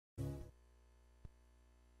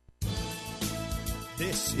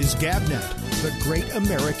This is GabNet, the Great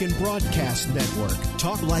American Broadcast Network.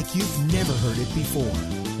 Talk like you've never heard it before.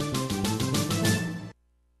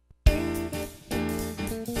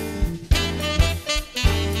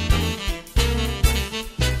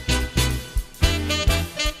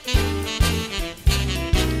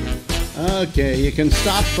 Okay, you can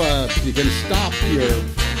stop your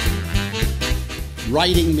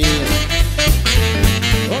writing me and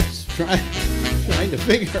trying to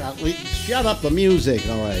figure out. Shut up the music.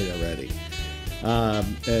 All right, already.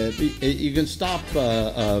 You can stop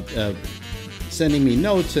sending me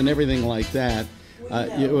notes and everything like that.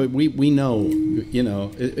 We know. You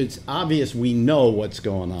know, it's obvious we know what's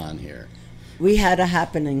going on here. We had a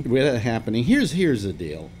happening. Here's the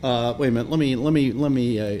deal. Wait a minute. Let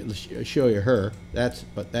me show you her. That's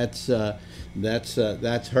her.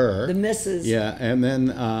 The missus. Yeah, and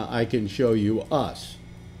then I can show you us.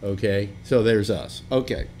 Okay. So there's us.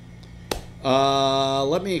 Okay.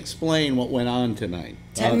 Let me explain what went on tonight.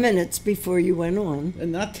 10 minutes before you went on.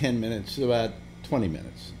 Not 10 minutes. About 20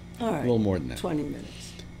 minutes. All right. A little more than that. 20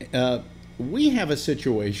 minutes. We have a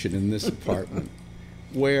situation in this apartment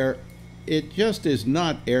where it just is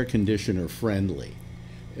not air conditioner friendly.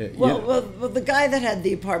 Well, the guy that had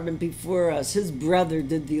the apartment before us, his brother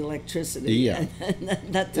did the electricity. Yeah. And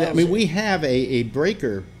that tells you. We have a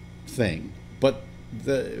breaker thing, but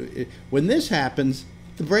when this happens,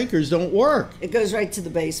 the breakers don't work. It goes right to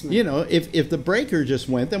the basement. You know, if the breaker just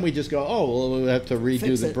went, then we just go, oh, well, we'll have to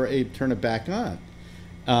redo turn it back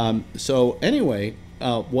on. So anyway,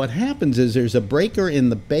 what happens is there's a breaker in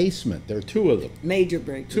the basement. There are two of them. Major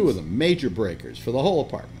breakers. Two of them, major breakers for the whole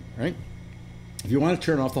apartment, right? If you want to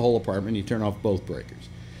turn off the whole apartment, you turn off both breakers.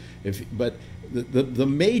 But the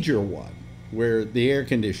major one, where the air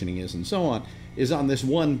conditioning is and so on, is on this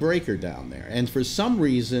one breaker down there. And for some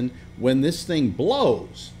reason, when this thing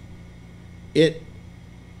blows, it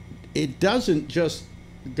doesn't just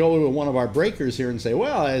go to one of our breakers here and say,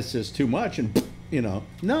 well, it's just too much, and you know,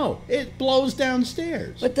 no, it blows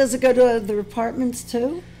downstairs. But does it go to other apartments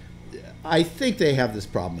too? I think they have this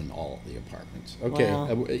problem in all of the apartments. Okay,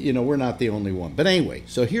 wow. You know, we're not the only one. But anyway,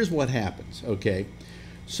 so here's what happens. Okay,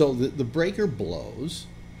 so the breaker blows,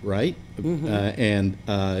 right? Mm-hmm. And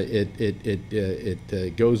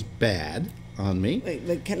it goes bad on me. Wait,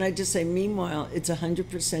 but can I just say, meanwhile, it's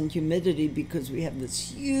 100% humidity because we have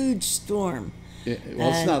this huge storm. Well,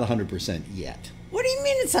 it's not 100% yet. What do you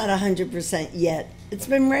mean it's not 100% yet? It's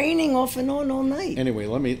been raining off and on all night. Anyway,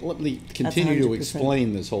 let me continue to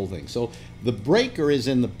explain this whole thing. So the breaker is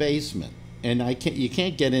in the basement, and you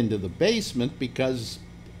can't get into the basement because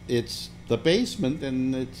it's the basement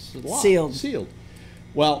and it's locked, sealed.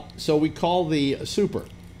 Well, so we call the super,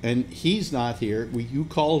 and he's not here. You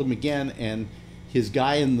called him again, and his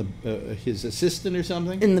guy his assistant or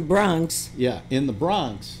something in the Bronx. Yeah, in the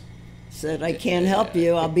Bronx. Said, I can't help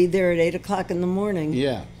you. I'll be there at 8 o'clock in the morning.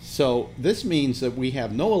 Yeah. So this means that we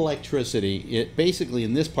have no electricity. Basically,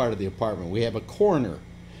 in this part of the apartment, we have a corner,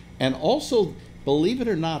 and also, believe it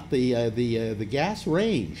or not, the gas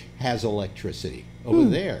range has electricity over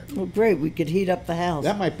there. Well, great. We could heat up the house.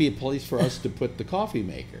 That might be a place for us to put the coffee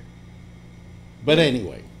maker. But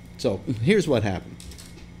anyway, so here's what happened.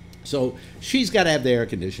 So she's got to have the air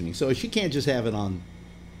conditioning. So she can't just have it on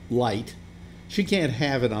light. She can't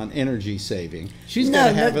have it on energy saving. She's got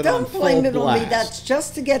to have it on full blast. Don't blame it on me. That's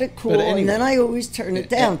just to get it cool, anyway, and then I always turn it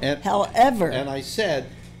down. However, and I said,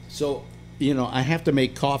 so you know, I have to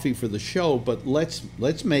make coffee for the show, but let's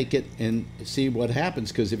make it and see what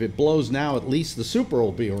happens. Because if it blows now, at least the super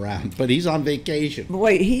will be around. But he's on vacation. But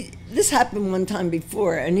wait, this happened one time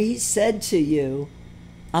before, and he said to you,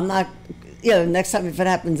 "I'm not." You know, next time if it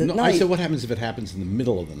happens at night. I said, what happens if it happens in the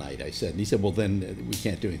middle of the night? I said. And he said, well, then we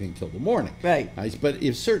can't do anything till the morning. Right. But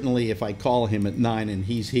certainly if I call him at 9 and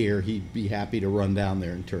he's here, he'd be happy to run down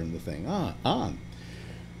there and turn the thing on.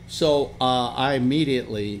 So I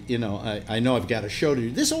immediately, you know, I know I've got a show to do.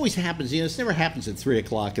 This always happens, you know, this never happens at 3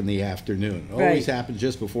 o'clock in the afternoon. It always happens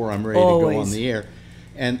just before I'm ready to go on the air.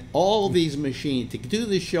 And all these machines, to do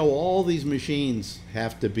this show, all these machines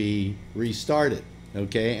have to be restarted.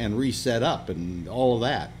 Okay, and reset up and all of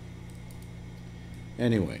that.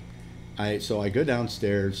 Anyway, so I go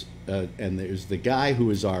downstairs, and there's the guy who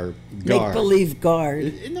is our guard. Make-believe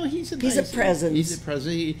guard. No, he's a presence. He's a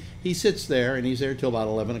presence. He sits there, and he's there till about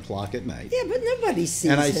 11 o'clock at night. Yeah, but nobody sees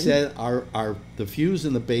him. And I said, the fuse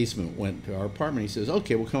in the basement went to our apartment. He says,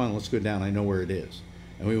 okay, well, come on, let's go down. I know where it is.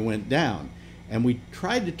 And we went down. And we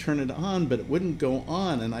tried to turn it on, but it wouldn't go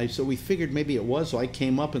on. And so we figured maybe it was. So I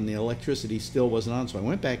came up, and the electricity still wasn't on. So I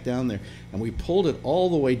went back down there, and we pulled it all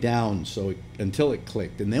the way down until it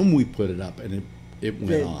clicked. And then we put it up, and it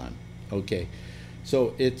went on. Okay.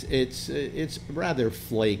 So it's rather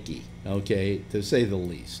flaky, okay, to say the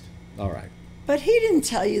least. All right. But he didn't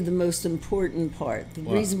tell you the most important part. The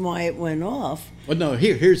reason why it went off. Well, no.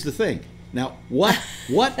 Here's the thing. Now, what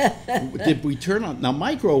did we turn on? Now,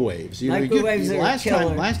 microwaves. Microwaves are last a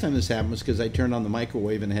killer. Last time this happened was because I turned on the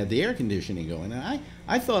microwave and had the air conditioning going. And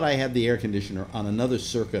I thought I had the air conditioner on another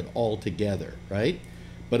circuit altogether, right?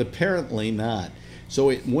 But apparently not. So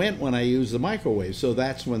it went when I used the microwave. So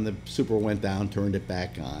that's when the super went down, turned it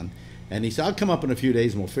back on. And he said, I'll come up in a few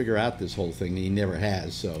days and we'll figure out this whole thing. And he never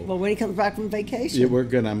has. So Well, when he comes back from vacation.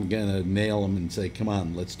 yeah, I'm gonna nail him and say, come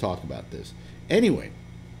on, let's talk about this. Anyway,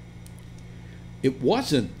 it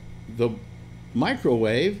wasn't the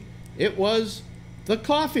microwave, it was the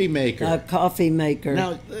coffee maker. A coffee maker.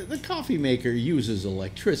 Now, the coffee maker uses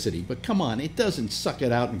electricity, but come on, it doesn't suck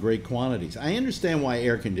it out in great quantities. I understand why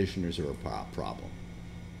air conditioners are a problem.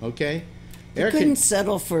 Okay? You couldn't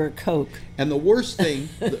settle for a Coke. And the worst thing,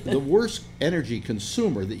 the worst energy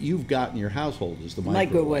consumer that you've got in your household is the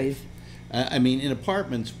microwave. I mean, in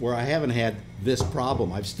apartments where I haven't had this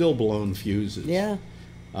problem, I've still blown fuses. Yeah.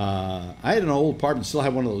 I had an old apartment, still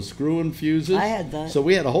had one of those screw-in fuses. I had that. So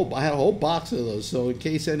I had a whole box of those. So in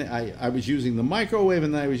case I was using the microwave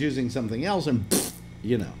and then I was using something else, and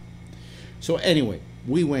you know. So anyway,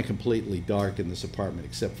 we went completely dark in this apartment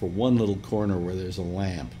except for one little corner where there's a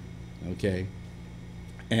lamp. Okay,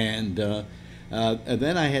 and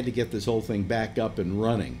then I had to get this whole thing back up and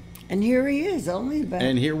running. And here he is, only about.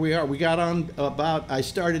 And here we are. We got on I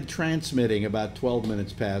started transmitting about 12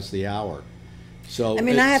 minutes past the hour. So I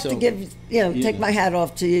mean, I have to give, take my hat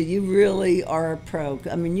off to you. You really are a pro.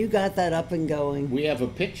 I mean, you got that up and going. We have a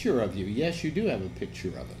picture of you. Yes, you do have a picture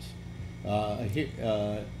of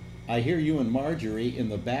us. I hear you and Marjorie in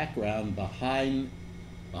the background behind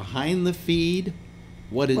the feed.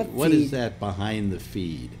 What is that behind the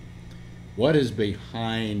feed? What is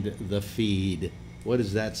behind the feed? What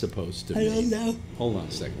is that supposed to be? I don't know. Hold on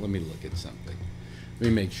a second. Let me look at something. Let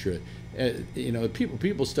me make sure.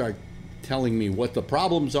 People start telling me what the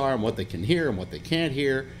problems are and what they can hear and what they can't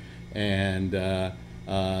hear, and no,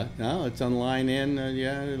 it's on line in.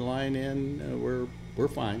 Line in. We're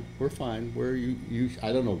fine. We're fine.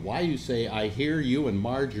 I don't know why you say I hear you and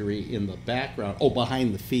Marjorie in the background. Oh,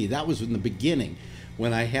 behind the feed. That was in the beginning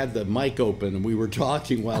when I had the mic open and we were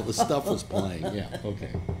talking while the stuff was playing. Yeah.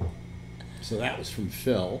 Okay. So that was from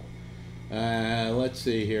Phil. Let's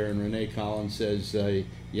see here, and Renee Collins says,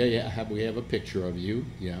 we have a picture of you,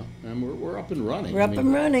 and we're up and running. We're up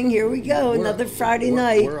and running. Here we go, another Friday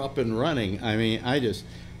night. We're up and running. I mean,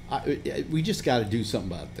 we just got to do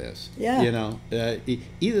something about this. Yeah.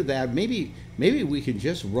 Either that, maybe we can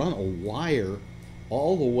just run a wire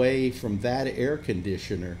all the way from that air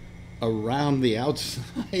conditioner around the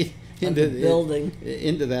outside into the building,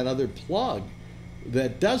 into that other plug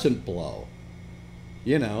that doesn't blow.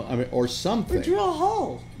 Or something. Or drill a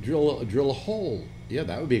hole. Drill a hole. Yeah,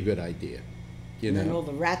 that would be a good idea. And then all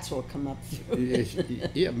the rats will come up through.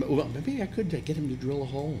 Yeah, well, maybe I could get him to drill a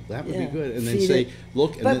hole. That would be good. And then say,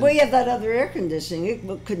 look. But we have that other air conditioning.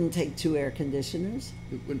 It couldn't take two air conditioners.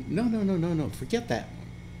 No. Forget that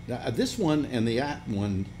one. This one and the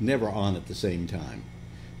one never on at the same time.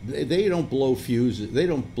 They don't blow fuses. They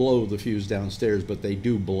don't blow the fuse downstairs, but they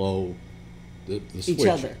do blow the switcher. Each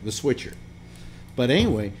other. The switcher. But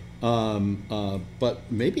anyway, but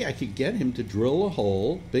maybe I could get him to drill a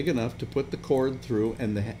hole big enough to put the cord through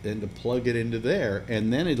and to plug it into there,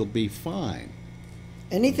 and then it'll be fine.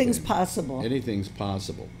 Anything's possible. Anything's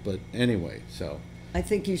possible. But anyway, so. I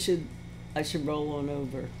think I should roll on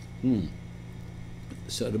over.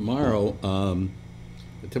 So tomorrow,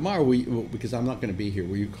 because I'm not going to be here,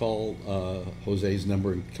 will you call Jose's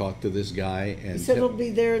number and talk to this guy? And he said he'll be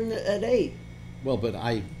there at 8. Well, but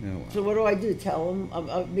So what do I do? Tell him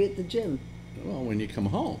I'll be at the gym. Well, when you come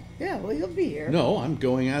home. Yeah, well, you'll be here. No, I'm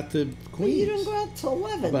going out to Queens. Well, you don't go out till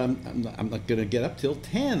 11. But I'm not going to get up till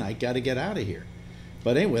 10. I got to get out of here.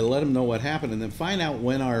 But anyway, let him know what happened, and then find out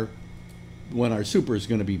when our super is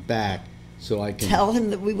going to be back, so I can tell him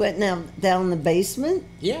that we went down the basement.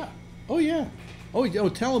 Yeah. Oh yeah. Oh,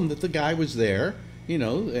 tell him that the guy was there,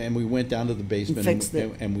 and we went down to the basement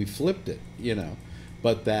and we flipped it,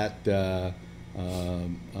 but that.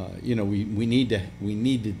 We need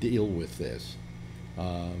to deal with this.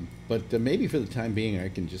 But maybe for the time being, I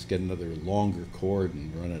can just get another longer cord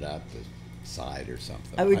and run it out the side or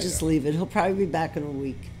something. I would just leave it. He'll probably be back in a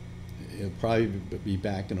week. He'll probably be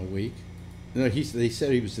back in a week. No, they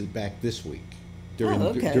said he was back this week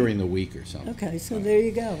during the week or something. Okay, so there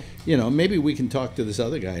you go. Maybe we can talk to this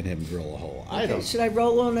other guy and have him drill a hole. Okay, should I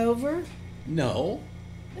roll on over? No.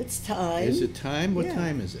 It's time. Is it time? What Yeah.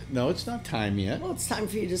 time is it? No, it's not time yet. Well, it's time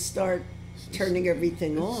for you to start turning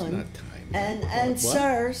everything on. It's not time. And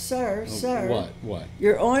What? sir. What?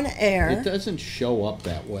 You're on air. It doesn't show up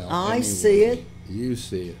that well. I anyway. see it. You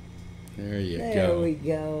see it. There you go. There we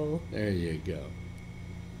go. There you go.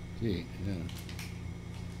 Gee, yeah.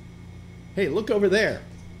 Hey, look over there.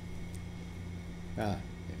 Ah.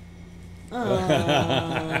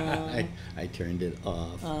 I turned it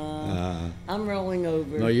off. I'm rolling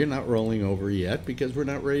over. No, you're not rolling over yet because we're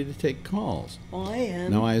not ready to take calls. Oh, I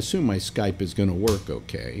am. Now, I assume my Skype is going to work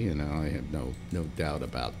okay. You know, I have no doubt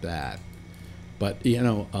about that. But you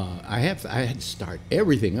know, I had to start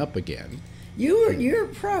everything up again. You're a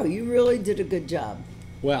pro. You really did a good job.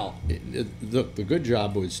 Well, the good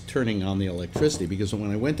job was turning on the electricity, because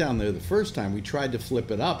when I went down there the first time, we tried to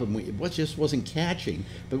flip it up and it just wasn't catching.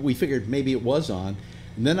 But we figured maybe it was on.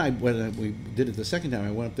 And then when we did it the second time,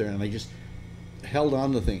 I went up there and I just held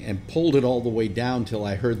on to the thing and pulled it all the way down till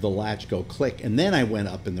I heard the latch go click. And then I went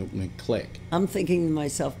up and it went click. I'm thinking to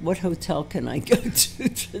myself, what hotel can I go to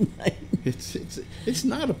tonight? It's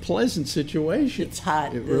not a pleasant situation. It's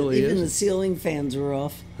hot. It really Even is. the ceiling fans are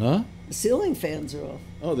off. Huh? The ceiling fans are off.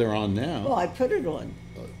 Oh, they're on now. Well, I put it on.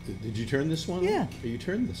 Did you turn this one? Yeah. Oh, you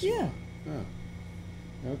turned this Yeah. one?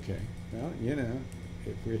 Oh. Okay. Well, you know,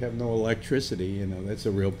 if we have no electricity, you know, that's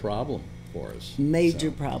a real problem for us. Major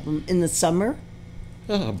So- problem. In the summer,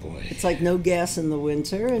 Oh boy. it's like no gas in the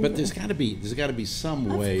winter. And But there's got to be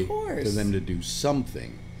some Of way course. for them to do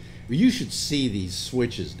something. You should see these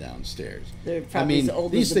switches downstairs. They're I probably mean, as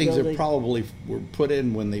old these as the things building. were put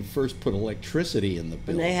in when they first put electricity in the and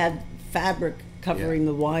building. they had fabric covering Yeah.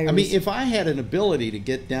 the wires. I mean, if I had an ability to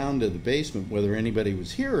get down to the basement, whether anybody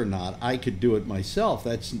was here or not, I could do it myself.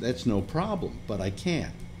 That's no problem. But I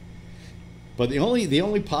can't. But the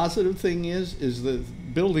only positive thing is the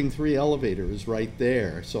building 3 elevator is right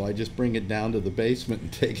there. So I just bring it down to the basement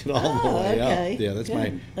and take it all the way okay. up. Yeah, that's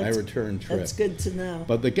my Good. return trip. That's good to know.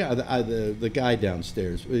 But the guy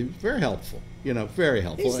downstairs, very helpful. You know, very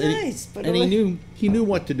helpful. He's And nice, but and he knew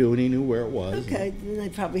what to do, and he knew where it was. Okay, then they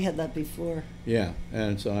probably had that before. Yeah,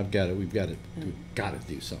 and so we've got to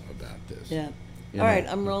do something about this. Yeah. You All know. right,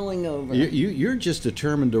 I'm rolling over. You're just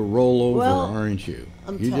determined to roll over, Well, aren't you?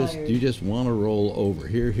 I'm you tired. You just want to roll over.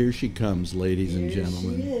 Here she comes, ladies and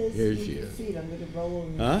gentlemen. She is. Here Move she your is. feet. I'm going to roll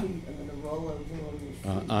over Huh? your feet. I'm going to roll over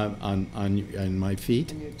on your feet. On my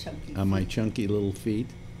feet, On your chunky on my feet. chunky little feet.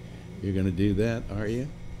 You're going to do that, are you?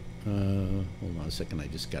 Hold on a second. I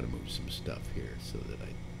just got to move some stuff here so that I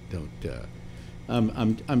don't.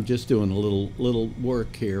 I'm just doing a little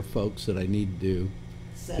work here, folks, that I need to do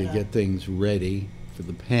Set to up. get things ready for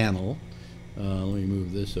the panel. Let me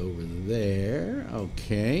move this over there.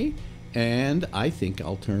 Okay, and I think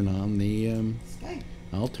I'll turn on the Skype.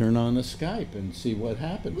 Skype and see what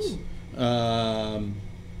happens.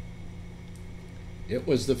 It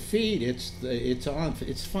was the feed. It's on.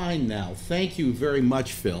 It's fine now. Thank you very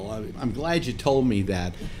much, Phil. I'm glad you told me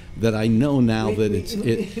that. That I know now We- that we- it's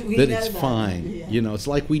we that know it's that, fine. yeah. You know, it's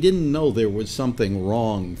like we didn't know there was something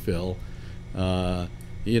wrong, Phil.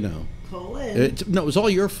 You know. Call in. It was all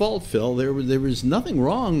your fault, Phil. There was nothing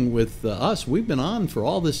wrong with us. We've been on for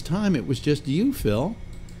all this time. It was just you, Phil.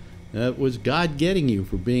 It was God getting you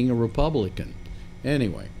for being a Republican.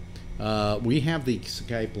 Anyway, we have the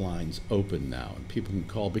Skype lines open now, and people can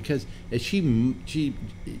call because she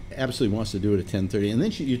absolutely wants to do it at 10:30. And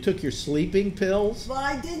then you took your sleeping pills. Well,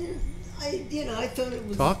 I didn't. I thought it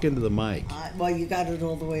was. Talk into the mic. Well, you got it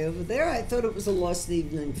all the way over there. I thought it was a lost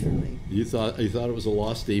evening for me. You thought it was a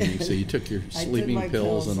lost evening, so you took your I took sleeping my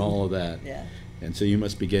pills and pills all of that. Yeah. And so you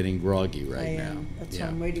must be getting groggy right I now. am. That's Yeah.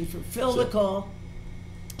 why I'm waiting for Phil So- to call.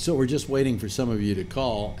 So we're just waiting for some of you to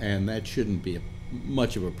call, and that shouldn't be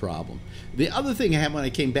much of a problem. The other thing I had when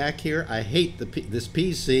I came back here, I hate this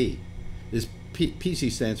PC. This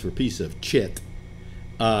PC stands for piece of chit.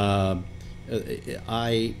 I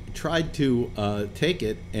tried to take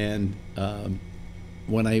it, and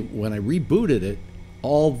when I rebooted it,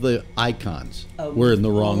 all the icons were in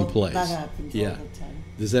the wrong place. That happens Yeah. all the time.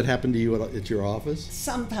 Does that happen to you at your office?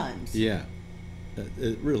 Sometimes. Yeah,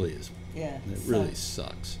 it really is. Yeah. It really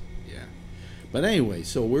sucks. Yeah. But anyway,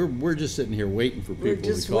 so we're just sitting here waiting for people We're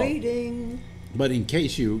just to call. waiting. But in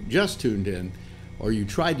case you just tuned in, or you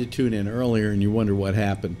tried to tune in earlier and you wonder what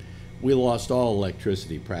happened, we lost all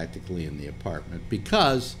electricity practically in the apartment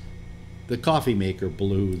because the coffee maker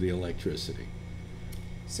blew the electricity.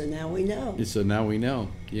 So now we know. So now we know.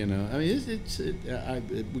 You know, I mean,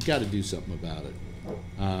 we got to do something about it.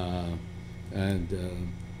 And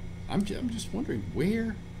I'm just wondering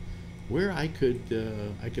where. where I could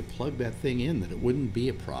plug that thing in that it wouldn't be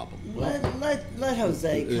a problem. Let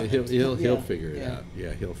Jose come. He'll figure it out.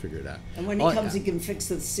 Yeah, he'll figure it out. And when he comes, he can fix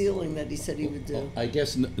the ceiling that he said he would do. I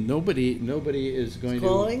guess nobody is going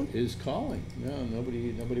calling? is calling. No,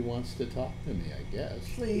 nobody wants to talk to me, I guess.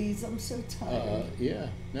 Please, I'm so tired. Yeah,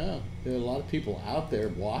 no, there are a lot of people out there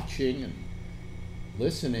watching and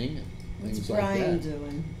listening and What's things Brian like that.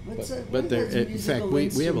 doing? But there, in fact,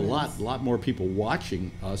 we have a lot more people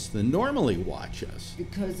watching us than normally watch us.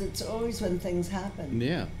 Because it's always when things happen.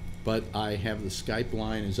 Yeah, but I have the Skype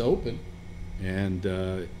line is open, and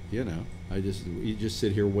you know, you just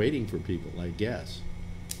sit here waiting for people, I guess.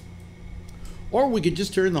 Or we could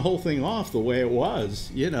just turn the whole thing off the way it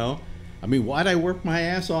was, you know. I mean, why'd I work my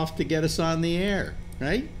ass off to get us on the air,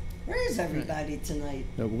 right? Where is everybody tonight?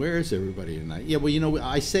 Where is everybody tonight? Yeah, well, you know,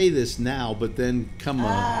 I say this now, but then come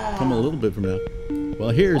a little bit from now.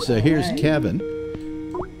 Well, here's right. Kevin,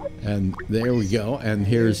 and there we go, and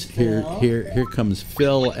here comes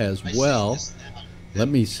Phil as well. Let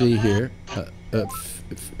me see here.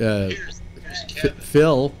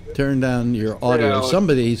 Phil, turn down your audio.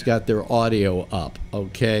 Somebody's got their audio up.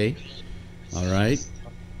 Okay, all right.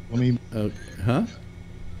 Let me. Huh?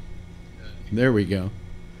 There we go.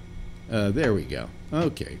 There we go.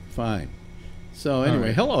 Okay, fine. So anyway,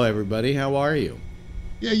 right. Hello everybody. How are you?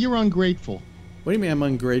 Yeah, you're ungrateful. What do you mean I'm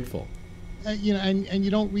ungrateful? You know, and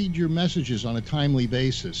you don't read your messages on a timely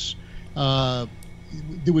basis.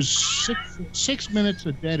 There was six minutes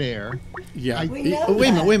of dead air. Yeah. We know Wait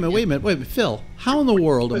a that. minute, Phil. How in the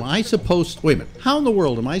world am I supposed? Wait a minute. How in the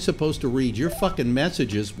world am I supposed to read your fucking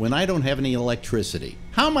messages when I don't have any electricity?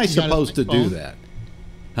 How am I supposed to do that?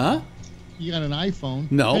 Huh? You got an iPhone.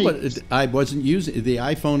 No, hey, but I wasn't using the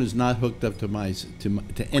iPhone. Is not hooked up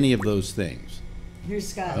to any of those things. Here's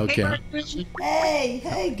Scott. Okay.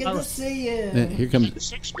 Hey, good to see you. Here comes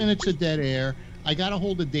 6 minutes of dead air. I got a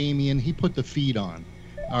hold of Damien. He put the feed on.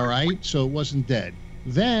 All right, so it wasn't dead.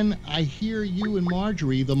 Then I hear you and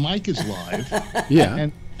Marjorie. The mic is live. Yeah.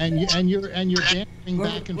 And you're dancing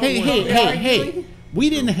back and forth. Hey! We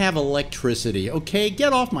didn't have electricity. Okay,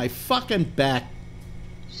 get off my fucking back.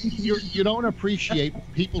 You don't appreciate when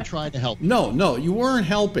people try to help. No, you weren't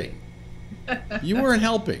helping. You weren't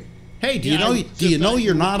helping. Hey, do Yeah, you know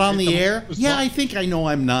you're not on the air? was Yeah, live. I think I know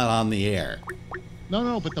I'm not on the air.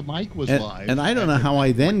 No, but the mic was live. And I don't know how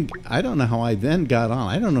I then got on.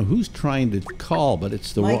 I don't know who's trying to call, but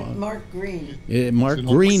it's the wrong. Mark Green. Mark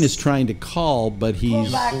Green is trying to call, but Pull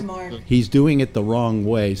back, Mark. he's doing it the wrong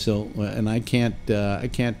way. So, and I can't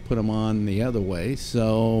put him on the other way.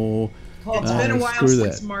 So. It's been a while screw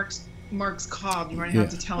since that. Mark's called. You're gonna have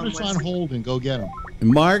to tell Put him us what's on hold and go get him.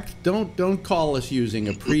 Mark, don't call us using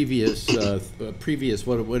a previous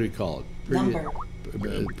what do we call it? Number.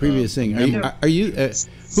 Previous thing. Are you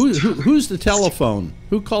who's the telephone?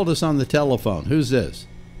 Who called us on the telephone? Who's this?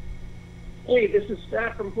 Hey, this is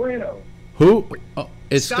Scott from Plano. Who? Oh,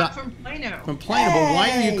 it's Scott from Plano. From Plano. But why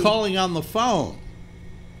are Hey. you calling on the phone?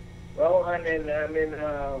 Well, I'm in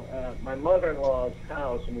my mother-in-law's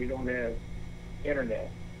house, and we don't have internet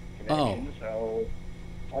connection, so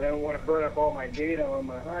I don't want to burn up all my data on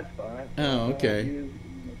my hotspot. Oh, okay. Use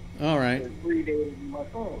All right. the free data on my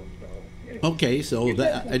phone. So, anyway. Okay. So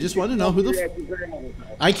I just want to know who the.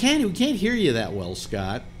 We can't hear you that well,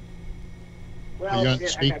 Scott. Well, Are you on yeah,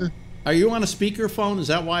 speaker? Are you on a speakerphone? Is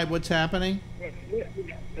that what's happening?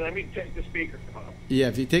 Let me take the speaker off. Yeah.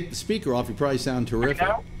 If you take the speaker off, you probably sound terrific.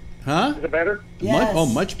 Now? Huh? Is it better?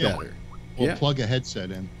 Yes. Much Yeah. better. Or Yeah. plug a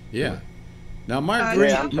headset in. Yeah. Now, Mark Yeah,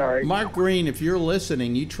 Green, I'm sorry. Mark Green, if you're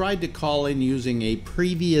listening, you tried to call in using a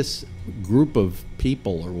previous group of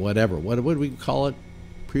people or whatever. What would we call it?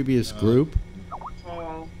 Previous group?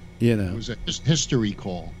 Oh. You It know. was a history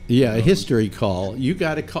call. Yeah, a history call. You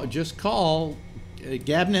got to call. Just call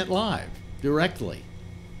Gabnet Live directly.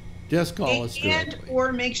 Just call us And directly.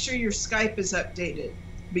 or make sure your Skype is updated,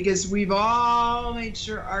 because we've all made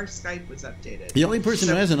sure our Skype was updated. The only person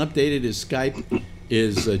who hasn't updated his Skype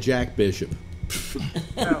is Jack Bishop.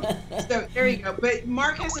 So there you go. But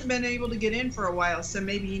Mark hasn't been able to get in for a while, so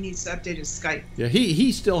maybe he needs to update his Skype. Yeah,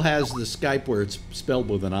 he still has the Skype where it's spelled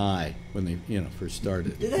with an I when they first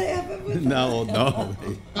started. Did they have it with No.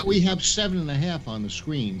 But we have 7.5 on the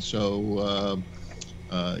screen, so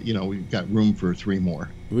we've got room for 3 more.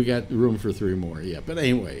 We got room for 3 more, yeah. But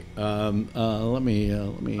anyway, let me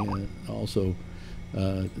also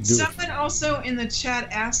do. Someone also in the chat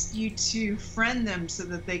asked you to friend them so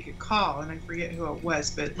that they could call, and I forget who it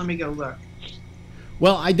was, but let me go look.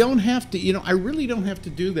 Well, I don't have to. I really don't have to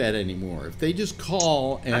do that anymore. If they just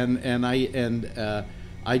call and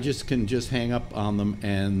I just can just hang up on them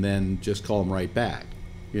and then just call them right back.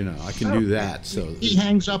 You know, I can do that. So he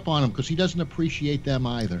hangs up on them because he doesn't appreciate them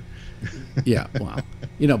either. yeah, well,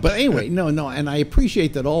 you know, but anyway, no, and I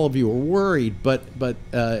appreciate that all of you are worried, but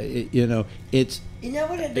you know, it's. You know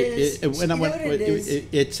what it is?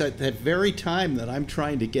 It's at that very time that I'm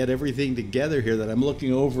trying to get everything together here that I'm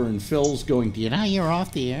looking over and Phil's going, do you know you're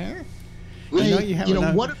off the air?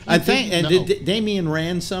 What if did Damien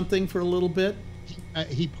ran something for a little bit?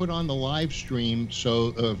 He put on the live stream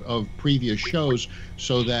of previous shows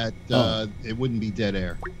so that it wouldn't be dead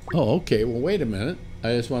air. Oh, okay. Well, wait a minute.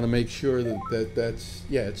 I just want to make sure that's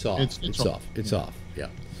it's off. It's off. It's off. Yeah.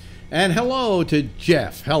 And hello to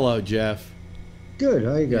Jeff. Hello, Jeff. Good.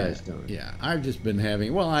 How you guys doing? Yeah, I've just been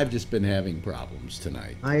having problems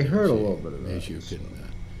tonight. I heard a little bit of that. As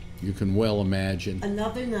you can well imagine.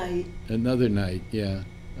 Another night. Yeah.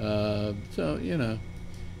 So you know.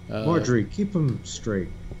 Marjorie, keep them straight.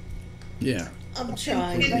 Yeah. I'm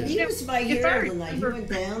trying, but he was my hero tonight. He went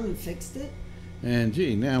down and fixed it. And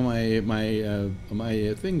gee, now my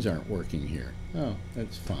things aren't working here. Oh,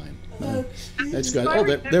 that's fine. That's good. Oh,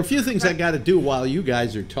 there are a few things I got to do while you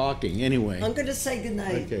guys are talking. Anyway. I'm gonna say good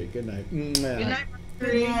night. Okay. Good night. Good night.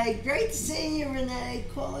 Good night. Great seeing you, Renee.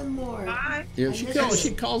 Call in more. Bye. Yeah,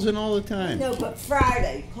 she calls in all the time. No, but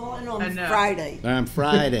Friday. Call in on Friday. On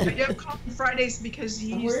Friday. I don't call him Fridays because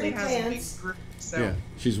he usually has a big group. So. Yeah,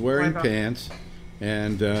 she's wearing pants,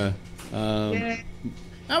 and that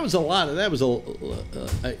was a lot of that was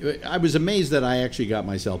I was amazed that I actually got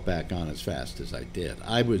myself back on as fast as I did.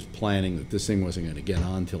 I was planning that this thing wasn't going to get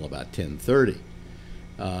on till about 10:30.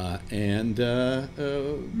 And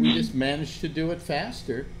we just managed to do it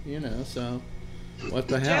faster, you know, so what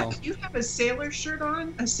the hell. Jeff, you have a sailor shirt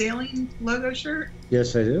on? A sailing logo shirt?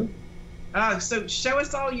 Yes, I do. Oh, so show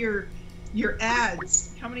us all your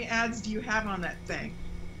ads. How many ads do you have on that thing?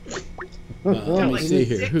 Let me see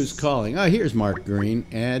here. Who's calling? Oh, here's Mark Green.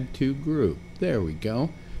 Add to group. There we go.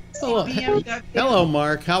 Hello, hello,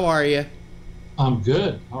 Mark. How are you? I'm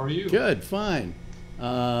good. How are you? Good, fine.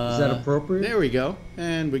 Is that appropriate? There we go,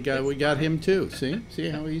 and we got him too. See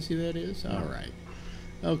how easy that is. All right,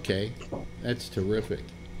 okay, that's terrific.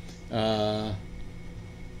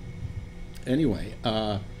 Anyway,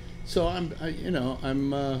 so I'm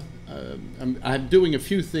doing a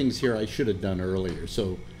few things here I should have done earlier.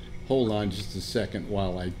 So hold on just a second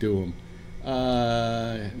while I do them,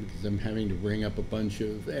 because I'm having to bring up a bunch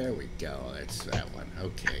of. There we go. That's that one.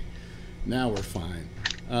 Okay, now we're fine.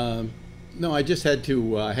 No, I just had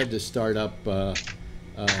to start up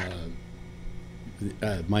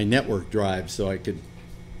my network drive so I could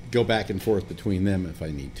go back and forth between them if I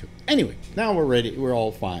need to. Anyway, now we're ready. We're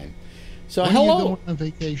all fine. So when hello. Are you going on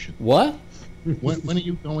vacation? What? When are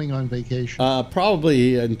you going on vacation?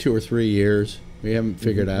 Probably in 2 or 3 years. We haven't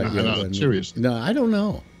figured out yet. No, seriously. No, I don't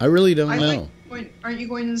know. I really don't know. Aren't you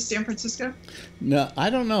going to San Francisco? No, I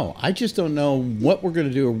don't know. I just don't know what we're going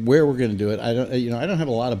to do or where we're going to do it. I don't have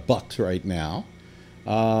a lot of bucks right now,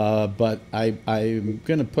 but I'm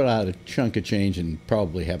going to put out a chunk of change and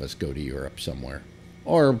probably have us go to Europe somewhere,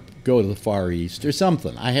 or go to the Far East or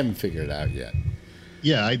something. I haven't figured it out yet.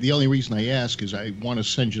 Yeah, the only reason I ask is I want to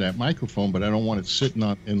send you that microphone, but I don't want it sitting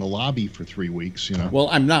in the lobby for 3 weeks. You know. Well,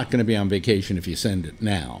 I'm not going to be on vacation if you send it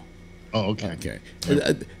now. Oh, okay. Okay.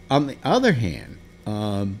 On the other hand,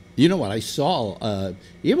 you know what I saw?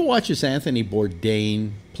 You ever watch this Anthony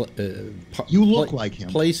Bourdain? You look like him.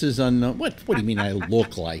 Places Unknown. What do you mean I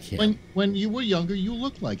look like him? When you were younger, you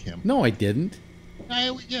looked like him. No, I didn't. I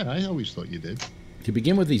always thought you did. To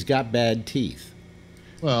begin with, he's got bad teeth.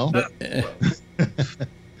 Well.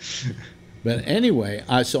 But anyway,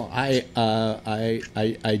 so I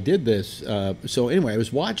did this. So anyway, I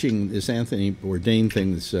was watching this Anthony Bourdain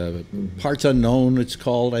thing. This Parts Unknown, it's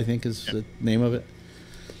called, I think is the name of it.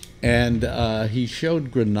 And he showed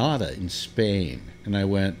Granada in Spain, and I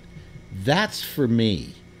went, "That's for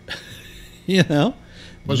me." You know.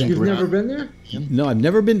 You've never been there? No, I've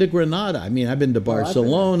never been to Granada. I mean, I've been to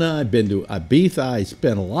Barcelona. I've been to Ibiza. I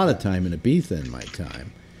spent a lot of time in Ibiza in my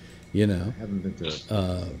time. You know. I haven't been to it.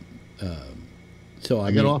 So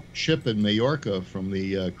I got off ship in Mallorca from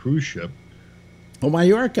the cruise ship. Oh,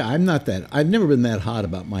 Mallorca! I've never been that hot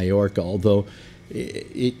about Mallorca, although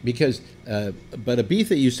because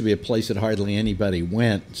Ibiza used to be a place that hardly anybody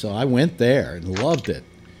went. So I went there and loved it,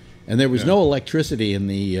 and there was no electricity in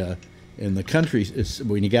the country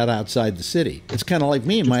when you got outside the city. It's kind of like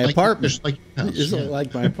me in my apartment. Just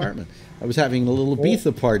like my apartment. I was having a little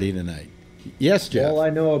Ibiza party tonight. Yes, Jeff. All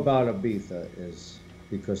I know about Ibiza is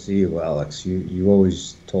because of you, Alex. You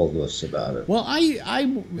always told us about it. Well, I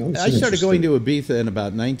started going to Ibiza in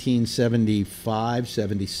about 1975,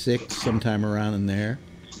 76, sometime around in there.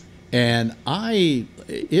 And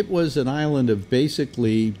it was an island of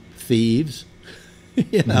basically thieves.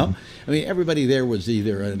 You know, I mean, everybody there was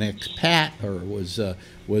either an expat or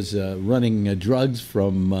was running drugs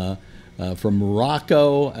from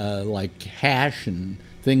Morocco, like hash and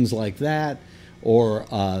things like that, or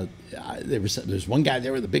there's one guy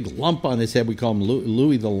there with a big lump on his head. We call him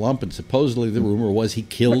Louis the Lump, and supposedly the rumor was he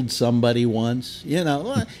killed somebody once. You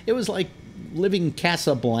know, it was like living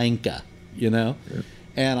Casablanca. You know,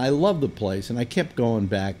 and I loved the place, and I kept going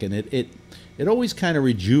back, and it always kind of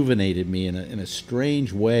rejuvenated me in a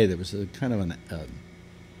strange way. There was a kind of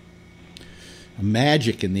a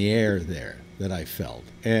magic in the air there that I felt.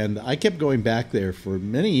 And I kept going back there for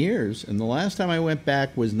many years, and the last time I went back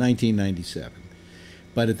was 1997.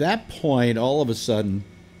 But at that point, all of a sudden,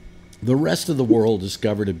 the rest of the world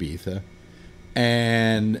discovered Ibiza,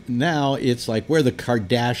 and now it's like where the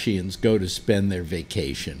Kardashians go to spend their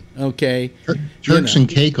vacation. Okay, Turks and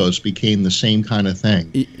Caicos became the same kind of thing.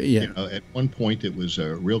 Yeah. You know, at one point, it was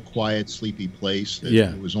a real quiet, sleepy place that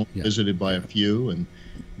Yeah. was only visited by a few, and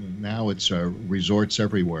now it's resorts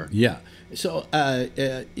everywhere. Yeah. So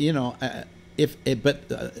you know, I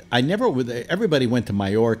never. Everybody went to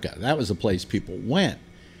Mallorca. That was a place people went,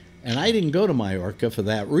 and I didn't go to Mallorca for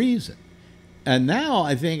that reason. And now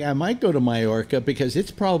I think I might go to Mallorca because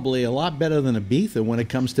it's probably a lot better than Ibiza when it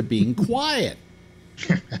comes to being quiet.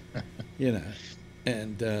 You know,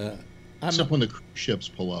 and except when the cruise ships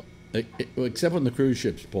pull up. Except when the cruise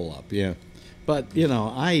ships pull up, yeah. But you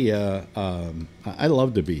know, I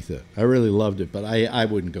loved Ibiza. I really loved it, but I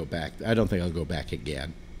wouldn't go back. I don't think I'll go back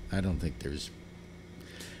again. I don't think there's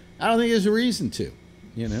a reason to.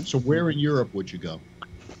 You know. So where in Europe would you go?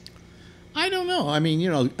 I don't know. I mean, you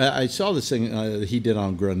know, I saw this thing he did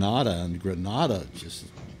on Granada, and Granada just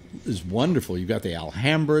is wonderful. You've got the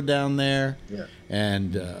Alhambra down there,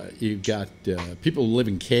 and you've got people who live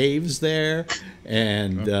in caves there,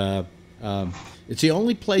 and it's the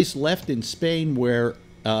only place left in Spain where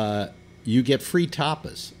you get free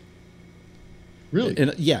tapas. Really?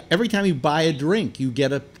 And, yeah, every time you buy a drink, you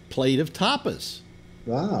get a plate of tapas.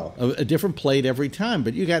 Wow. A different plate every time,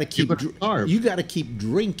 but you got to keep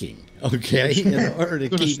drinking, okay, in order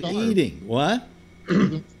to keep eating. What? You're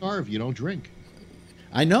going to starve. You don't drink.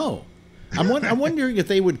 I know. I'm wondering if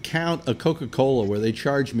they would count a Coca-Cola where they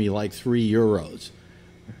charge me like €3,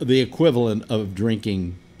 the equivalent of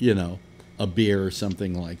drinking, you know, a beer or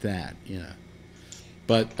something like that. You know,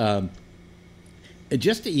 but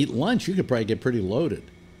just to eat lunch, you could probably get pretty loaded.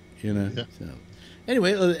 You know. Yeah. So.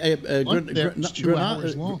 Anyway,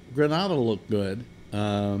 Granada looked good.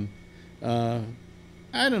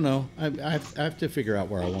 I don't know. I have to figure out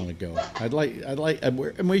where I want to go.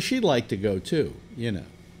 And where she'd like to go too. You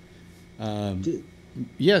know.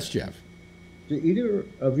 Yes, Jeff. Do either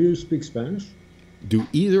of you speak Spanish? Do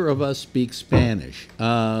either of us speak Spanish?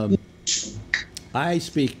 I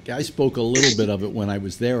spoke a little bit of it when I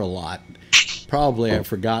was there a lot. Probably I've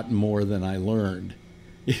forgotten more than I learned.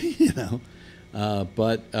 You know.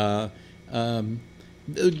 But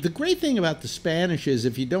the great thing about the Spanish is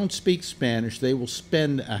if you don't speak Spanish, they will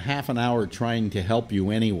spend a half an hour trying to help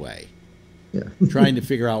you anyway, trying to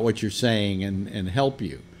figure out what you're saying and help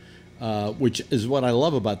you, which is what I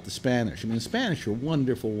love about the Spanish. I mean, the Spanish are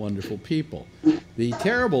wonderful, wonderful people. The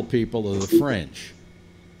terrible people are the French.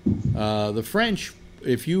 The French,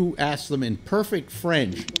 if you ask them in perfect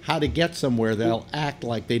French how to get somewhere, they'll act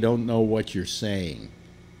like they don't know what you're saying.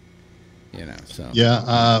 You know, so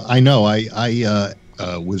yeah, I know. I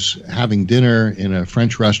was having dinner in a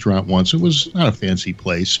French restaurant once. It was not a fancy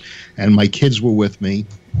place, and my kids were with me.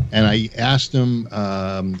 And I asked them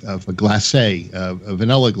of a glacé, a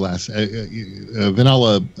vanilla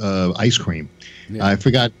vanilla ice cream. Yeah. I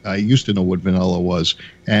forgot. I used to know what vanilla was,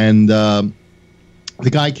 and the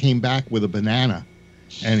guy came back with a banana.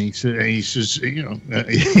 And he says, you know,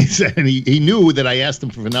 he knew that I asked him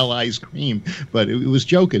for vanilla ice cream, but it was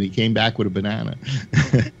joking. He came back with a banana.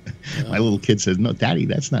 My little kid says, "No, Daddy,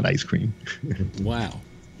 that's not ice cream." Wow.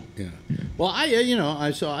 Yeah. Well,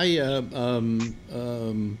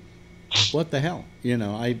 what the hell? You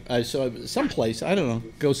know, I saw someplace. I don't know.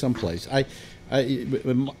 Go someplace.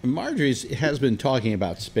 Marjorie has been talking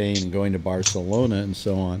about Spain and going to Barcelona and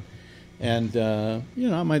so on, and you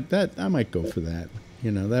know, I might go for that. You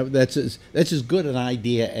know, that's as good an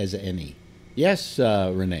idea as any. Yes,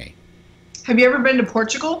 Renee. Have you ever been to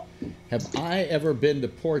Portugal? Have I ever been to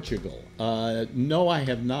Portugal? No, I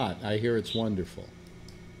have not. I hear it's wonderful.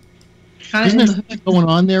 Isn't there something going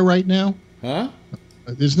on there right now? Huh?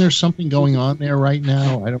 Isn't there something going on there right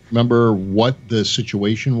now? I don't remember what the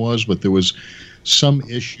situation was, but there was some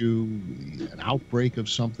issue, an outbreak of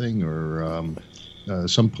something, or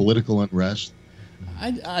some political unrest.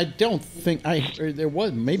 I don't think there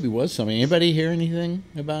was something. Anybody hear anything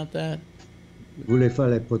about that? Voulez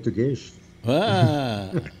faire portugais?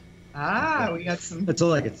 We got some. That's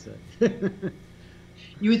all I can say.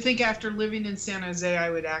 You would think after living in San Jose, I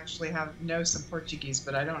would actually know some Portuguese,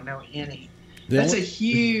 but I don't know any. That's a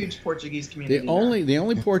huge Portuguese community. The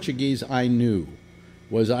only Portuguese I knew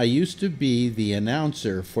was I used to be the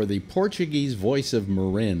announcer for the Portuguese Voice of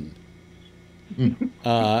Marin.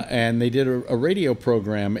 And they did a radio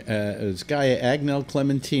program. This guy, Agnel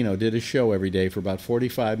Clementino, did a show every day for about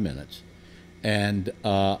 45 minutes. And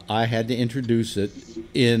I had to introduce it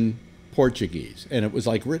in Portuguese. And it was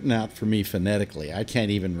like written out for me phonetically. I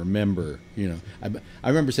can't even remember, I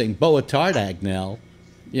remember saying, Boa tarde, Agnel,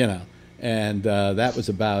 and that was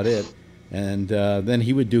about it. And then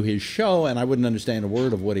he would do his show, and I wouldn't understand a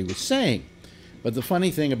word of what he was saying. But the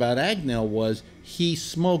funny thing about Agnel was he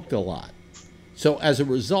smoked a lot. So as a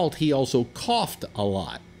result, he also coughed a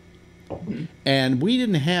lot. And we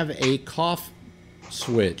didn't have a cough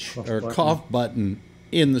switch or cough button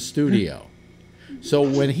in the studio. So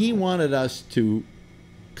when he wanted us to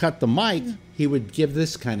cut the mic, he would give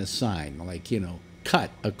this kind of sign, like,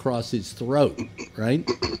 cut across his throat, right?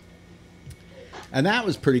 And that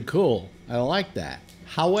was pretty cool. I liked that.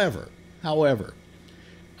 However,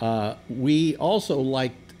 we also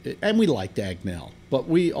liked, and we liked Agnel, but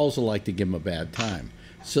we also liked to give him a bad time.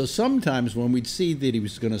 So sometimes when we'd see that he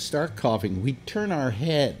was going to start coughing, we'd turn our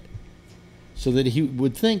head so that he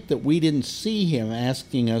would think that we didn't see him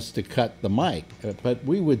asking us to cut the mic. But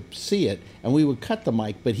we would see it, and we would cut the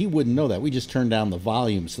mic, but he wouldn't know that. We just turned down the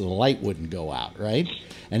volume so the light wouldn't go out, right?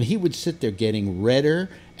 And he would sit there getting redder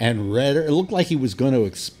and redder. It looked like he was going to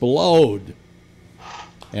explode.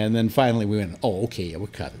 And then finally we went, oh, okay, we'll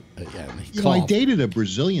cut it. I dated a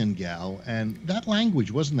Brazilian gal, and that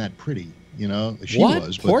language wasn't that pretty. She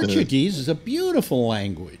was. But Portuguese is a beautiful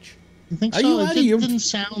language. You think so? It didn't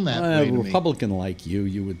sound that way to me. A Republican like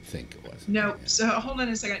you would think it was. No, so hold on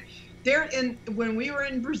a second. When we were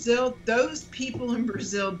in Brazil, those people in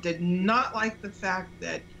Brazil did not like the fact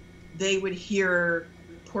that they would hear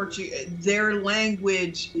their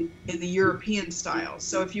language in the European style.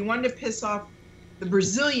 So if you wanted to piss off the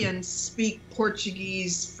Brazilians, speak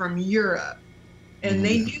Portuguese from Europe. And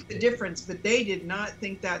they knew the difference, but they did not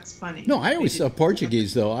think that's funny. No, I always thought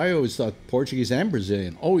Portuguese, though. I always thought Portuguese and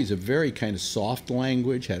Brazilian, always a very kind of soft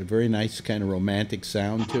language, had a very nice kind of romantic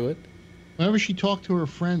sound to it. Whenever she talked to her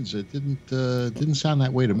friends, it didn't sound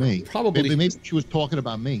that way to me. Probably maybe she was talking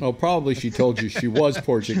about me. Oh, probably she told you she was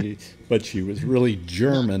Portuguese, but she was really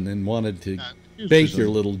German and wanted to bake your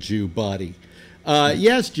little Jew body.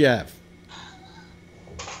 Yes, Jeff.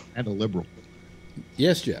 And a liberal.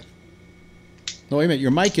 Yes, Jeff. No, wait a minute.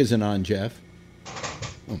 Your mic isn't on, Jeff.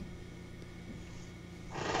 Oh.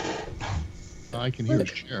 I can hear it.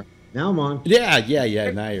 Share. Now I'm on.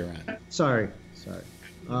 Yeah. Now you're on. Sorry.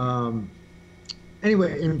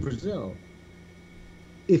 Anyway, in Brazil,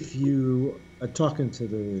 if you are talking to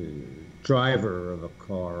the driver of a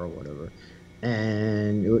car or whatever,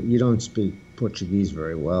 and you don't speak Portuguese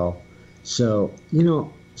very well, so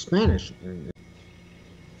Spanish.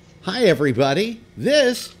 Hi, everybody.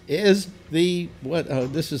 This is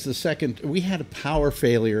this is the second. We had a power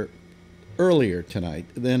failure earlier tonight.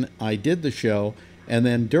 Then I did the show, and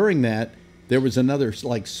then during that, there was another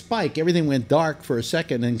spike. Everything went dark for a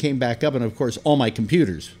second and came back up, and of course, all my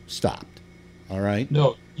computers stopped. All right?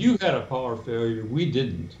 No, you had a power failure. We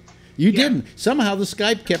didn't. You didn't. Somehow the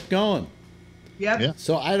Skype kept going. Yep. Yeah.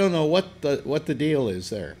 So I don't know what the deal is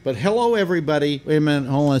there. But hello, everybody. Wait a minute.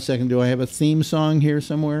 Hold on a second. Do I have a theme song here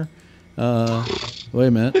somewhere? Wait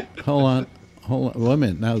a minute. Hold on. Wait a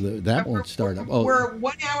minute. Now that won't start up. Oh. We're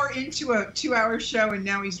 1 hour into a 2-hour show, and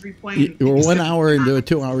now he's replaying. We're 1 hour into a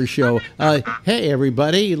 2-hour show. Hey,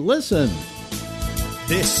 everybody, listen.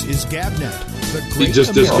 This is GabNet, the Great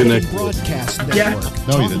just American disconnected. Broadcast Network. Yeah.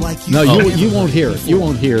 No, he didn't. Like You won't hear it. You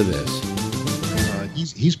won't hear this.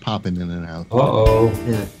 He's popping in and out.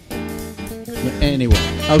 Yeah. Anyway,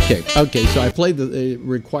 okay. So I played the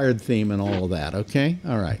required theme and all of that. Okay,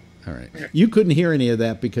 all right. You couldn't hear any of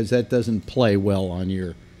that because that doesn't play well on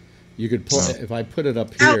your. You could play if I put it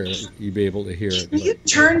up here, you'd be able to hear it. Can you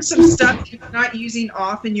turn some stuff you're not using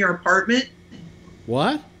off in your apartment?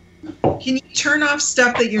 What? Can you turn off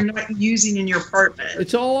stuff that you're not using in your apartment?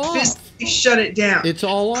 It's all off. Physically shut it down. It's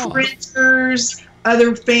all off. Printers,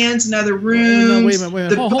 other fans in other rooms. No, wait a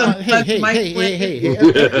minute. Hold on. Hey.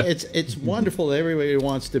 It's wonderful that everybody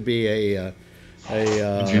wants to be a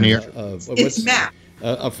engineer. It's Matt.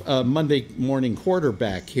 A Monday morning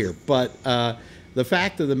quarterback here, but the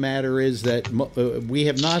fact of the matter is that we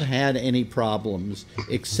have not had any problems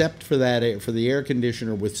except for for the air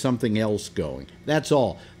conditioner with something else going. That's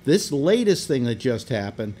all. This latest thing that just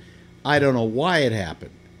happened, I don't know why it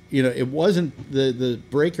happened. You know, it wasn't the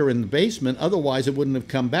breaker in the basement. Otherwise, it wouldn't have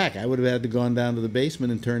come back. I would have had to gone down to the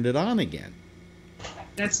basement and turned it on again.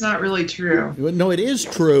 That's not really true. No, it is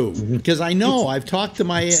true, because I know. I've talked to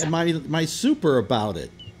my super about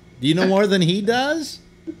it. Do you know more than he does?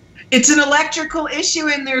 It's an electrical issue,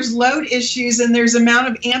 and there's load issues, and there's amount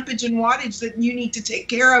of ampage and wattage that you need to take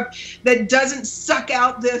care of that doesn't suck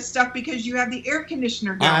out the stuff because you have the air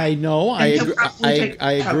conditioner going. I know. I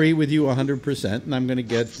agree with you 100%, and I'm going to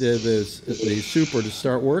get the super to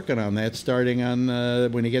start working on that starting on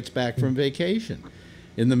when he gets back from vacation.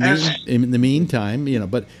 In the meantime, you know,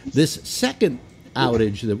 but this second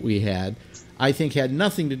outage that we had, I think had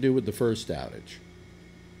nothing to do with the first outage.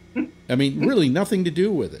 I mean, really nothing to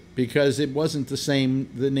do with it, because it wasn't the same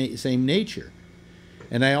nature.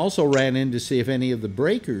 And I also ran in to see if any of the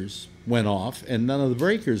breakers went off, and none of the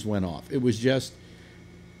breakers went off. It was just,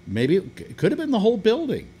 maybe it could have been the whole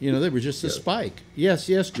building. You know, there was just a spike. Yes,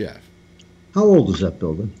 Jeff. How old is that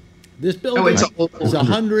building? This building is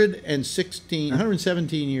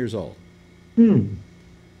 117 years old.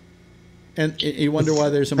 And you wonder why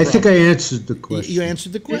there's some I think I answered the question. You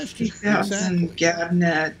answered the question. 50,000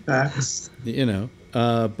 GABNet bucks. You know,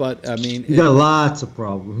 but I mean, you got lots of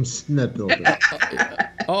problems in that building.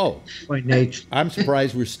 By nature. I'm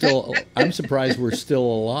surprised we're still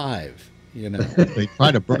alive. You know, they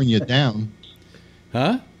try to burn you down.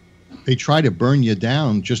 Huh? They try to burn you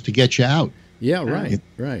down just to get you out. Yeah,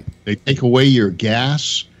 right. They take away your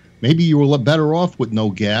gas. Maybe you were better off with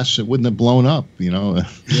no gas. It wouldn't have blown up, you know,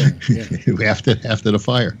 after the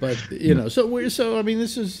fire. But, you know, so I mean,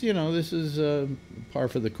 this is par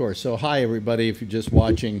for the course. So, hi, everybody, if you're just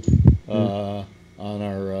watching on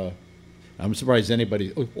our, I'm surprised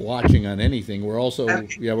anybody watching on anything. We're also,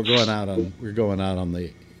 we're going out on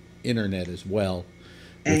the internet as well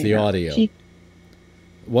with the audio.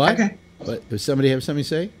 What? Okay. But does somebody have something to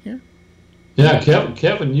say here? Yeah,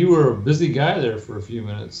 Kevin, you were a busy guy there for a few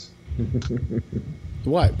minutes.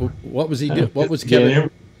 What? What was he doing? What was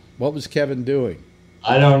Kevin? What was Kevin doing?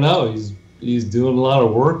 I don't know. He's doing a lot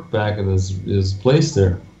of work back at his place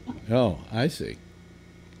there. Oh, I see.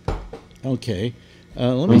 Okay,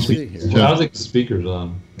 let me see here. I don't think the speaker's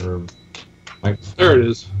on. Or there it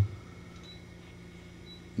is.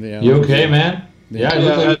 Yeah. You okay, man? Yeah, I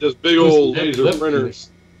had this big old laser printer.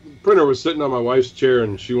 Printer was sitting on my wife's chair,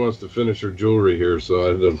 and she wants to finish her jewelry here, so I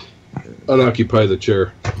had to unoccupy the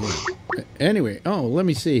chair. Anyway, let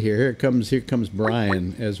me see here. Here comes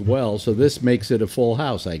Brian as well. So this makes it a full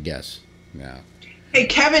house, I guess. Now. Hey,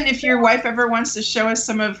 Kevin, if your wife ever wants to show us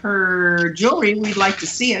some of her jewelry, we'd like to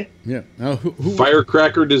see it. Yeah.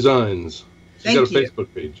 Firecracker Designs. She's got a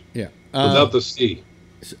Facebook page. Yeah. Without the C.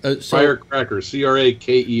 Firecracker,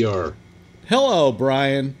 Craker. Hello,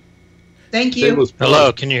 Brian. Thank you.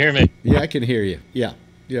 Hello, can you hear me? Yeah, I can hear you. Yeah,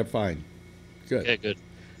 fine. Good. Okay, good.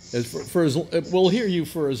 We'll hear you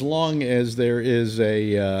for as long as there is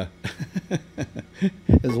as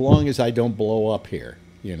long as I don't blow up here,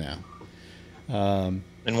 you know.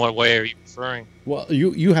 In what way are you referring? Well,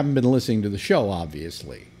 you haven't been listening to the show,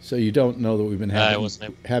 obviously, so you don't know that we've been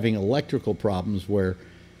having electrical problems where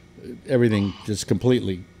everything just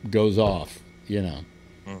completely goes off, you know.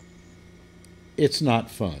 It's not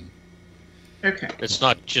fun. Okay. It's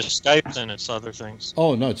not just Skype, then it's other things.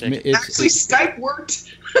 Oh, no. It's actually, Skype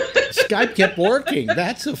worked. Skype kept working.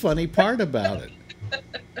 That's the funny part about it.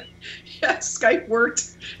 Yeah, Skype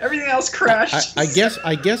worked. Everything else crashed. I guess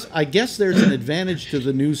there's an advantage to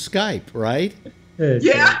the new Skype, right?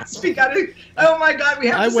 Yeah, oh my God, we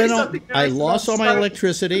have to say something nice. I lost all my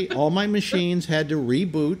electricity. All my machines had to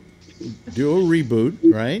do a reboot,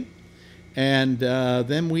 right? And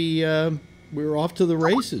then we were off to the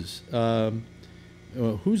races.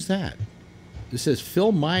 Who's that? This says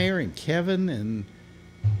Phil Meyer and Kevin and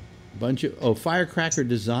a bunch of Firecracker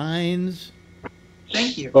Designs.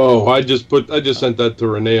 Thank you. Oh, I just sent that to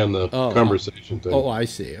Renee on the conversation thing. Oh, I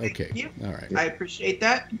see. Okay. Thank you. All right. I appreciate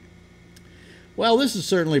that. Well, this has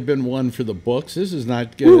certainly been one for the books. This is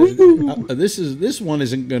not good. This one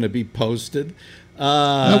isn't going to be posted.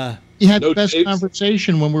 Nope. You had the best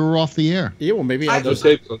conversation when we were off the air. Yeah, well, maybe I'll just.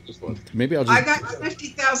 Maybe I'll just. I got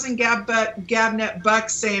 50,000 GABNet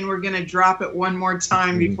bucks saying we're going to drop it one more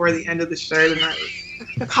time before the end of the show tonight.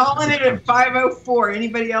 Calling it at 5:04.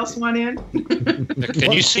 Anybody else want in?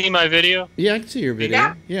 Can you see my video? Yeah, I can see your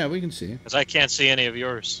video. Yeah, we can see it. Because I can't see any of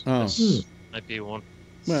yours. Oh. This might be one.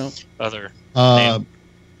 Well. Other.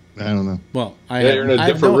 I don't know. Well, you're in a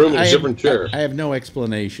different room in a different chair. I have no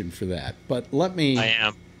explanation for that. But let me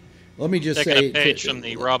just Taking say a page from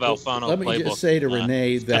the Rob Alfano let me playbook. just say to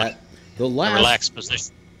Renee that the relaxed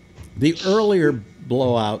position. The earlier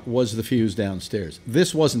blowout was the fuse downstairs.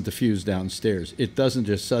 This wasn't the fuse downstairs. It doesn't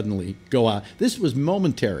just suddenly go out. This was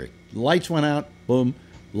momentary. Lights went out, boom,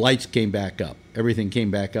 lights came back up. Everything came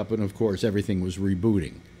back up, and of course, everything was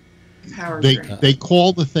rebooting. They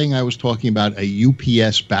call the thing I was talking about a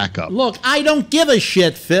UPS backup. Look, I don't give a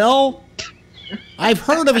shit, Phil. I've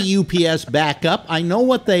heard of a UPS backup. I know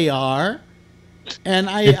what they are. And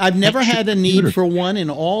I've never had a need for one in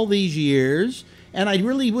all these years. And I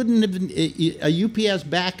really wouldn't have, a UPS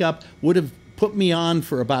backup would have put me on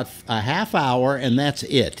for about a half hour, and that's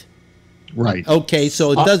it. Right. Okay,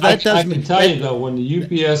 so I can tell you, though, when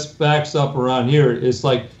the UPS backs up around here, it's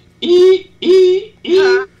like,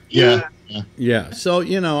 Yeah. Yeah. So,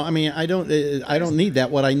 I mean, I don't need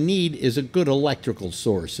that. What I need is a good electrical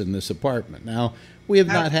source in this apartment. Now, we have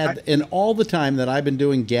not had, in all the time that I've been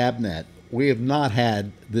doing GabNet, we have not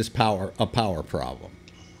had a power problem.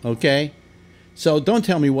 Okay? So don't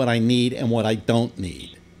tell me what I need and what I don't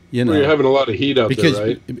need. Well, you're having a lot of heat out there,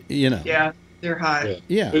 right? Yeah, they're high.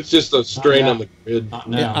 Yeah. It's just a strain on the grid.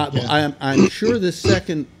 I'm sure the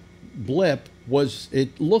second blip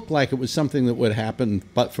it looked like it was something that would happen,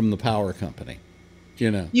 but from the power company.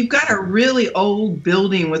 You've got a really old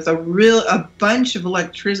building with a bunch of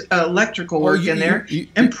electrical work in there,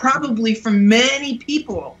 and probably from many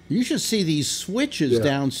people. You should see these switches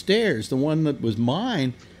downstairs. The one that was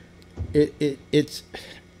mine, it's.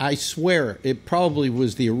 I swear, it probably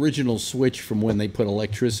was the original switch from when they put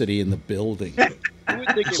electricity in the building.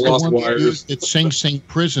 It's Sing Sing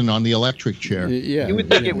Prison on the electric chair. Yeah, you would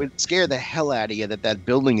think it would scare the hell out of you that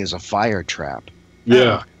building is a fire trap.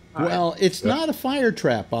 Yeah. Well, it's not a fire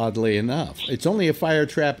trap, oddly enough. It's only a fire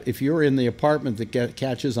trap if you're in the apartment that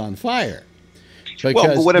catches on fire. But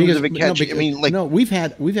what happens if it catches? We've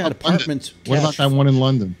had apartments. What about that one in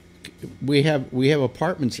London? We have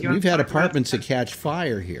apartments. We've had apartments that catch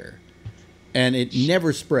fire here, and it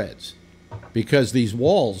never spreads because these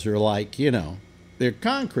walls are like they're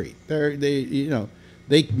concrete. They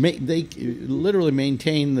literally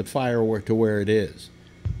maintain the fire to where it is.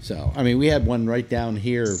 So I mean, we had one right down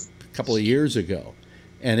here a couple of years ago,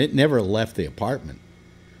 and it never left the apartment.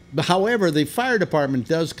 But however, the fire department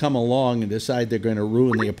does come along and decide they're going to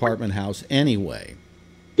ruin the apartment house anyway.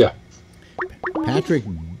 Yeah. Patrick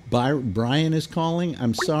Brian is calling.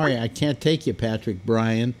 I'm sorry, I can't take you, Patrick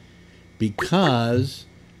Brian, because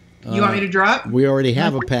you want me to drop? We already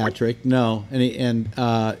have a Patrick. No, and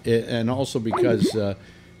also because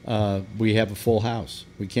we have a full house.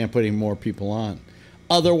 We can't put any more people on.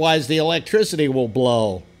 Otherwise, the electricity will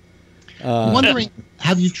blow. I'm wondering,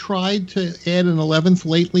 have you tried to add an 11th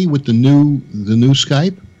lately with the new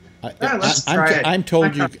Skype? I'm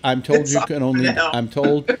told you can only. I'm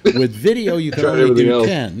told with video you can only do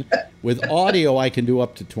 10. With audio, I can do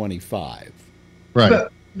up to 25. Right.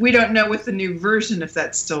 But we don't know with the new version if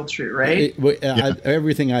that's still true, right?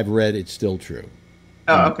 Everything I've read, it's still true.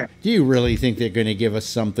 Oh, okay. Do you really think they're going to give us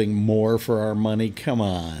something more for our money? Come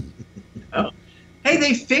on. Oh. Hey,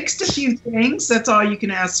 they fixed a few things. That's all you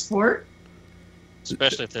can ask for.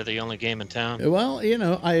 Especially if they're the only game in town. Well,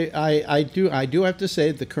 I do have to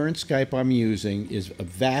say the current Skype I'm using is a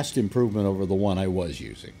vast improvement over the one I was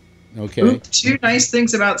using. Okay. Ooh, two nice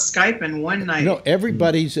things about Skype in one night. No,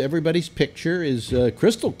 everybody's picture is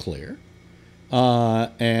crystal clear,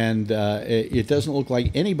 and it doesn't look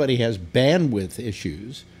like anybody has bandwidth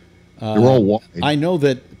issues. They're all wide. I know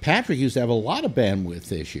that Patrick used to have a lot of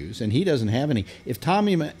bandwidth issues, and he doesn't have any. If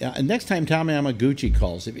next time Tommy Yamaguchi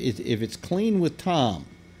calls, if it's clean with Tom,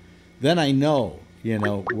 then I know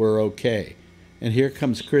we're okay. And here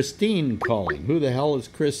comes Christine calling. Who the hell is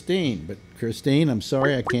Christine? But Christine, I'm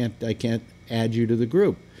sorry, I can't add you to the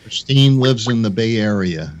group. Christine lives in the Bay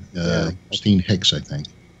Area. Christine Hicks, I think.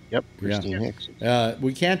 Yep, Christine Hicks.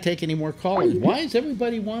 We can't take any more callers. Why is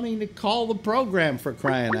everybody wanting to call the program for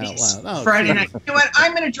crying out loud? Oh, Friday night. You know what?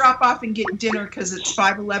 I'm going to drop off and get dinner because it's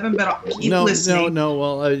 5:11, but I'll keep listening. No.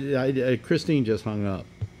 Well, Christine just hung up.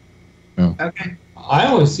 Oh. Okay. I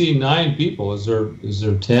only see 9 people. Is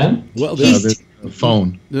there 10? Well, there's a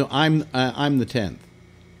phone. No, I'm the 10th.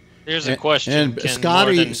 Here's a question. And Scott,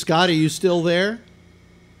 are you still there?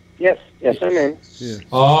 Yes, I'm in. Yeah.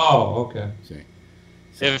 Oh, okay. See.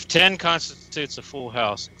 If 10 constitutes a full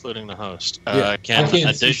house, including the host, Yeah. can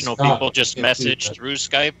additional people just message through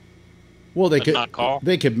Skype? Well, they could not call.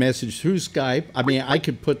 They could message through Skype. I mean, I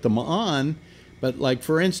could put them on, but like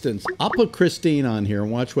for instance, I'll put Christine on here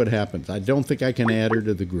and watch what happens. I don't think I can add her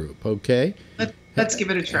to the group. Okay. Let's give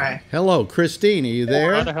it a try. Hello, Christine. Are you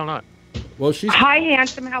there? Why the hell not? Well, she's. Hi,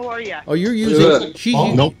 handsome. How are you? Oh, you're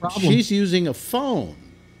using. No problem. She's using a phone.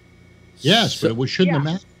 Yes, but it shouldn't have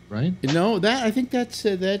mattered, right? No, I think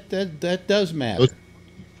that does matter.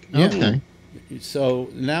 Okay. So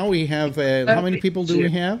now we have. How many people do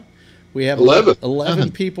we have? We have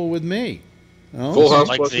 11 people with me. Oh, Full house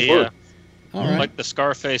Like plus the work. all right. like the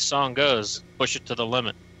Scarface song goes, push it to the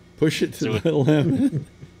limit. Push it to the limit.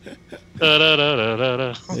 Da, da, da, da, da,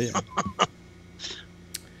 da. Yeah.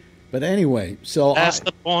 But anyway, so That's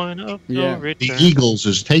the point of no The return. Eagles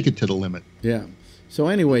is take it to the limit. Yeah. So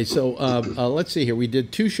anyway, let's see here. We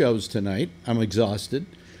did 2 shows tonight. I'm exhausted.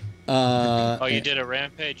 Oh, you did a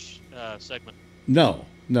Rampage segment. No,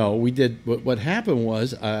 we did. What happened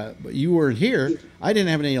was you weren't here. I didn't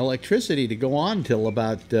have any electricity to go on till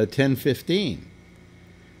about 10:15,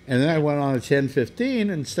 and then I went on at 10:15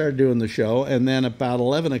 and started doing the show. And then about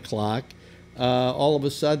 11 o'clock, all of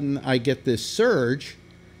a sudden I get this surge,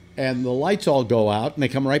 and the lights all go out and they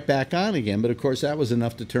come right back on again. But of course, that was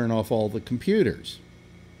enough to turn off all the computers,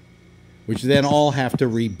 which then all have to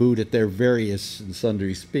reboot at their various and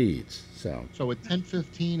sundry speeds. So at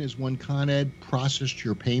 10:15 is when Con Ed processed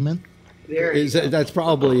your payment. That's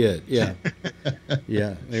probably it. Yeah,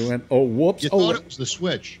 yeah. They went, oh, whoops! You thought it was the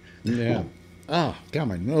switch. Yeah. Oh, God,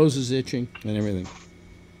 my nose is itching and everything.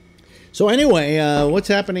 So anyway, what's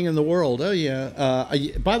happening in the world? Oh yeah.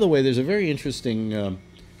 By the way, there's a very interesting.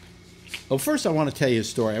 First, I want to tell you a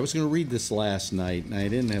story. I was going to read this last night, and I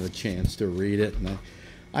didn't have a chance to read it, and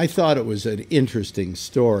I thought it was an interesting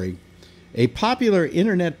story. A popular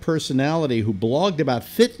internet personality who blogged about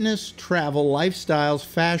fitness, travel, lifestyles,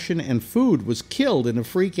 fashion, and food was killed in a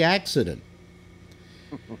freak accident.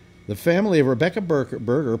 The family of Rebecca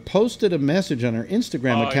Berger posted a message on her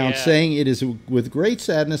Instagram account saying, "It is with great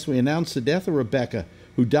sadness we announce the death of Rebecca,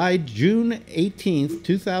 who died June 18th,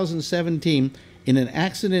 2017, in an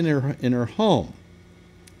accident in her home."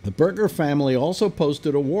 The Berger family also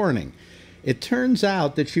posted a warning. It turns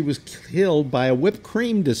out that she was killed by a whipped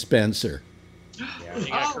cream dispenser. She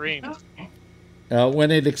got creamed. When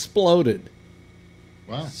it exploded.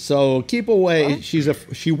 Wow. So keep away.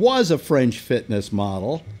 She was a French fitness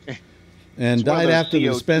model, and died after the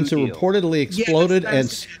dispenser reportedly exploded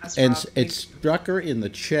and it struck her in the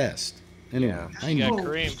chest. Anyway, She got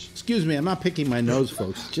creamed. Excuse me, I'm not picking my nose,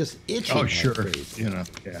 folks. It's just itching. Oh, sure. Crazy.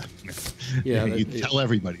 Yeah. You tell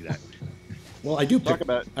everybody that. Well, I do pick.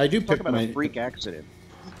 I do pick about my a freak accident.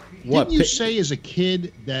 What? Didn't you say as a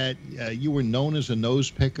kid that you were known as a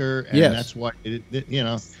nose picker, and Yes. that's why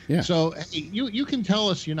Yeah. So hey, you can tell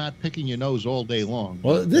us you're not picking your nose all day long.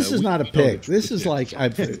 Well, this is not a pick. the This is like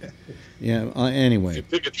anyway. You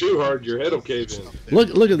pick it too hard, your head will cave in.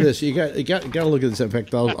 Look at this. You got to look at this. In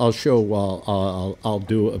fact, I'll show while I'll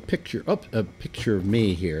do a picture of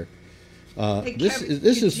me here. This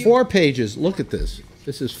is 4 pages. Look at this.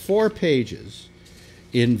 This is 4 pages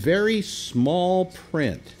in very small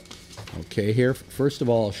print. Okay, here first of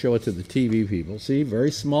all, I'll show it to the TV people. See, very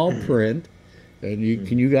small print, and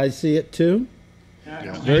can you guys see it too?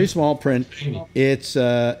 Very small print. It's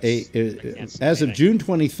as of June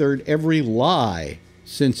 23rd, every lie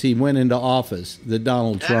since he went into office that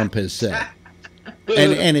Donald Trump has said,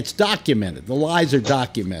 and it's documented. The lies are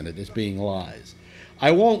documented as being lies. I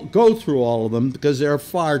won't go through all of them because there are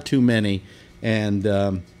far too many. And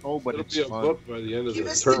but It'll it's be a fun. book by the end of Give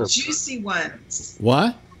the us term. the juicy ones.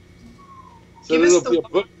 what? So Give us it'll be the a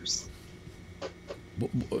book. whoppers.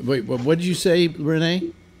 Wait, what did you say,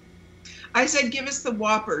 Renee? I said, give us the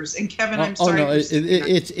whoppers. And Kevin, Oh, I'm sorry. no, for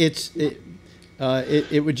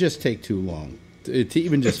it would just take too long to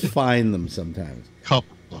even just find them sometimes.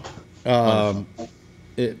 Couple.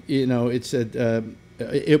 It said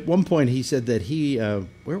at one point he said that he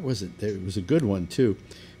where was it? It was a good one too,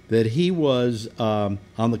 that he was on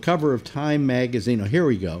the cover of Time magazine. Oh, here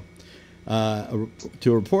we go. To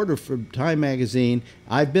a reporter from Time magazine,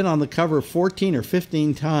 "I've been on the cover 14 or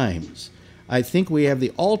 15 times. I think we have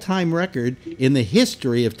the all-time record in the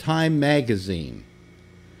history of Time magazine."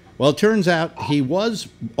 Well, it turns out he was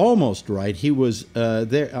almost right. He was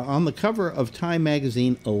there on the cover of Time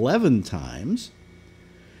magazine 11 times,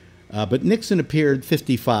 but Nixon appeared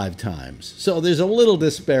 55 times. So there's a little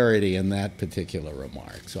disparity in that particular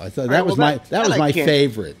remark. So I thought that was my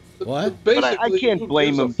favorite. What? But I can't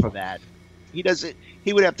blame him for that. He doesn't.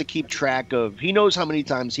 He would have to keep track of. He knows how many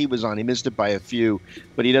times he was on. He missed it by a few,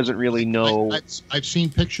 but he doesn't really know. I've seen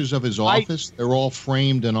pictures of his office. They're all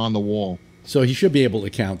framed and on the wall. So he should be able to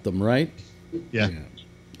count them, right? Yeah.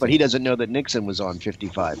 But he doesn't know that Nixon was on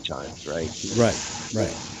 55 times, right?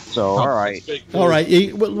 Right. So all right. All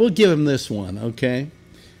right. We'll give him this one, okay?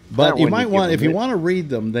 But you might want, if you want to read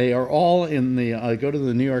them, they are all in the. Go to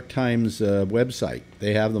the New York Times website.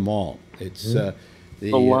 They have them all. It's the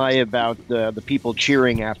lie about the people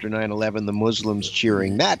cheering after 9/11, the Muslims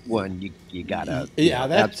cheering. That one you gotta. Yeah,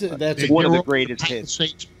 that's one of the greatest hits.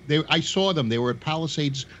 I saw them. They were at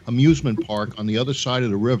Palisades Amusement Park on the other side of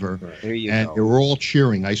the river, there you and go. they were all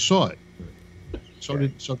cheering. I saw it. So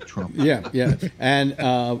did Trump. Yeah, and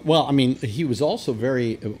well, I mean, he was also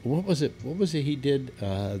very. What was it he did?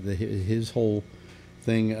 His whole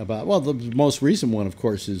thing about. Well, the most recent one, of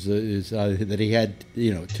course, is that he had.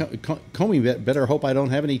 Comey better hope I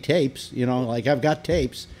don't have any tapes. Like I've got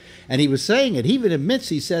tapes, and he was saying it. He even admits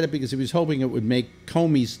he said it because he was hoping it would make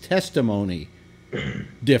Comey's testimony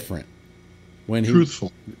different. When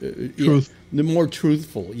truthful, the more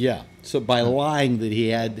truthful, yeah. So by lying that he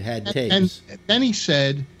had tapes, and then he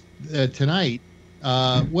said tonight,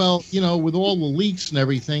 well, with all the leaks and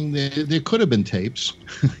everything, there could have been tapes,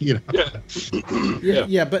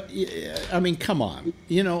 Yeah, but I mean, come on,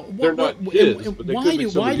 They're not his, but they could be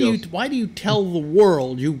somebody else. Why do you tell the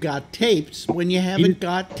world you've got tapes when you haven't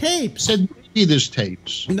got tapes? Said maybe there's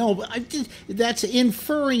tapes. No, but that's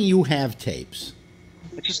inferring you have tapes.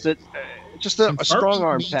 It's just a strong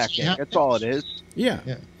arm tactic. That's all it is. Yeah,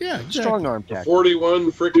 exactly. Strong arm tactic.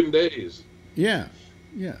 41 freaking days. Yeah.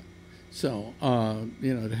 So,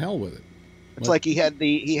 to hell with it. It's like he had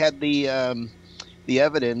the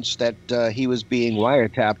evidence that he was being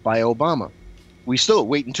wiretapped by Obama. We still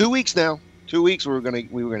waiting 2 weeks now. 2 weeks we were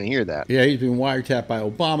gonna hear that. Yeah, he's been wiretapped by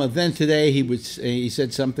Obama. Then today he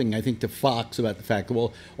said something, I think, to Fox about the fact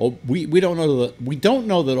that we don't know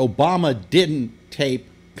that Obama didn't tape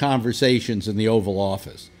conversations in the Oval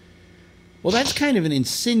Office. Well, that's kind of an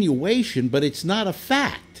insinuation, but it's not a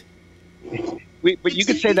fact. But you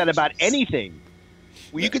could say that about anything.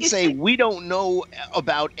 Well, you could say we don't know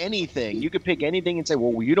about anything. You could pick anything and say,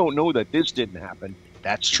 well, you don't know that this didn't happen.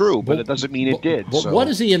 That's true, but it doesn't mean it did. But what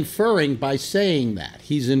is he inferring by saying that?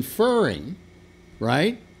 He's inferring,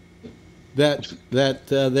 right, that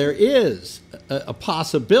there is a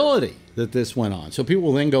possibility that this went on. So people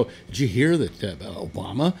will then go, did you hear that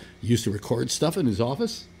Obama used to record stuff in his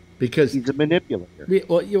office? Because he's a manipulator.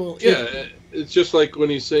 It's just like when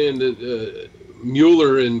he's saying that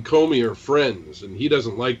Mueller and Comey are friends, and he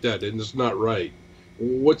doesn't like that, and it's not right.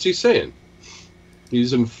 What's he saying?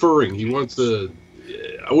 He's inferring. He wants to.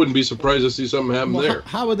 I wouldn't be surprised to see something happen there.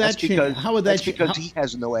 How would that change? That's because he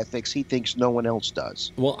has no ethics. He thinks no one else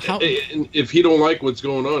does. Well, and if he don't like what's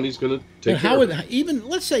going on, he's going to take care of it. Even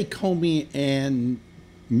let's say Comey and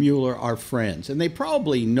Mueller are friends, and they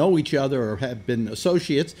probably know each other or have been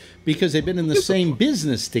associates because they've been in the same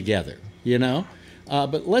business together.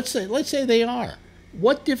 But let's say they are.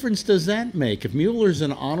 What difference does that make? If Mueller's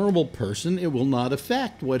an honorable person, it will not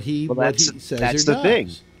affect what he says or does. That's the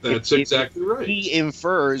thing. That's exactly right. He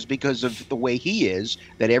infers, because of the way he is,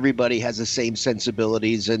 that everybody has the same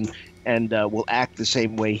sensibilities and will act the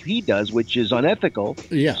same way he does, which is unethical.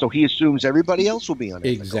 Yeah. So he assumes everybody else will be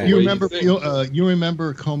unethical. Exactly. You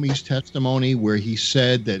remember Comey's testimony where he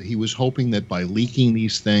said that he was hoping that by leaking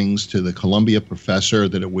these things to the Columbia professor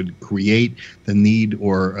that it would create the need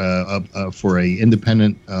for a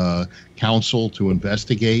independent counsel to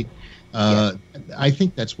investigate. I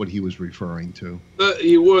think that's what he was referring to.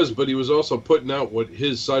 He was, but he was also putting out what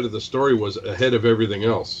his side of the story was ahead of everything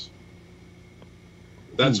else.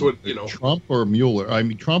 That's what, Trump or Mueller? I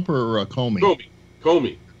mean, Trump or Comey?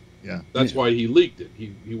 Comey. Yeah. That's why he leaked it.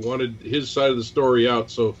 He wanted his side of the story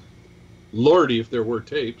out. So, Lordy, if there were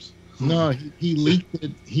tapes. No, he leaked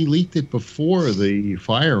it. He leaked it before the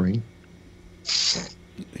firing.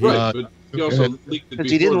 Right, but he also leaked it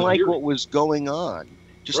because he didn't like hearing. what was going on.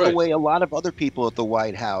 Just the way a lot of other people at the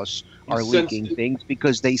White House are leaking things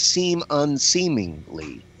because they seem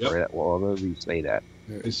unseemingly. Yep. Well, let me say that.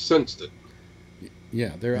 He sensed it.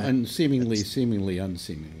 Yeah, they're seemingly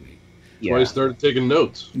unseemingly. That's why he started taking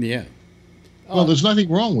notes. Yeah. Well, there's nothing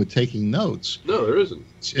wrong with taking notes. No, there isn't.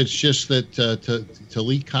 It's just that to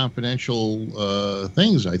leak confidential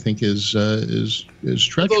things, I think, is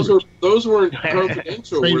treacherous. Those weren't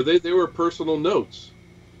confidential, were they? They were personal notes.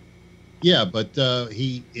 Yeah, but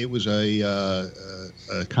it was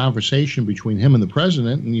a conversation between him and the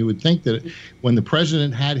president, and you would think that when the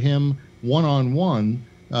president had him one-on-one,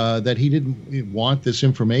 that he didn't want this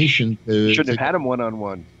information to... Shouldn't have had him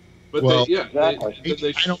one-on-one. But well,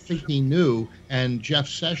 exactly. I don't think he knew, and Jeff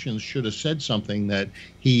Sessions should have said something that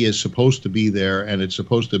he is supposed to be there, and it's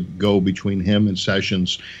supposed to go between him and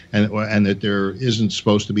Sessions, and that there isn't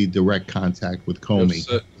supposed to be direct contact with Comey.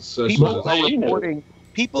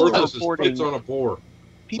 People are reporting. On a bore.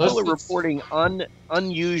 People are reporting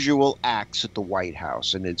unusual acts at the White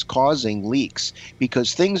House, and it's causing leaks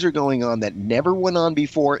because things are going on that never went on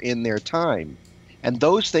before in their time. And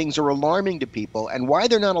those things are alarming to people. And why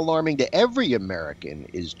they're not alarming to every American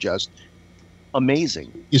is just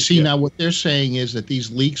amazing. You see, now what they're saying is that these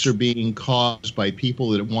leaks are being caused by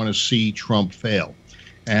people that want to see Trump fail,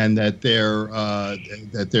 and that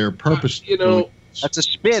they're purposely. That's a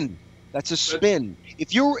spin. That's a spin.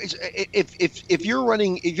 If you're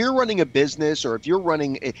running a business, or if you're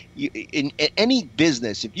running in any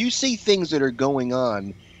business, if you see things that are going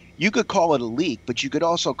on, you could call it a leak, but you could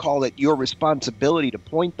also call it your responsibility to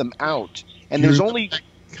point them out. And there's only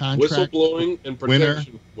whistleblowing and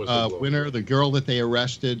protection. Winner, the girl that they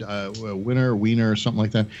arrested, Wiener, or something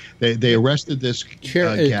like that. They arrested this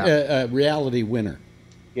reality winner.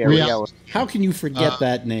 Yeah, reality. How can you forget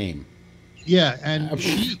that name? Yeah, and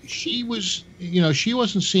she was, she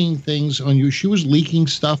wasn't seeing things on you. She was leaking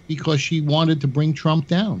stuff because she wanted to bring Trump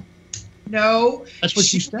down. No, that's what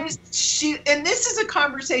she said. And this is a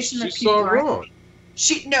conversation that people are wrong.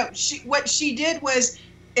 What she did was,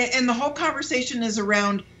 and the whole conversation is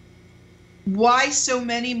around why so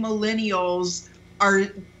many millennials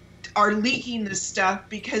are leaking this stuff,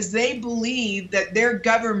 because they believe that their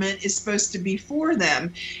government is supposed to be for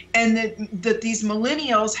them, and that these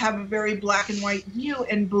millennials have a very black and white view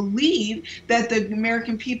and believe that the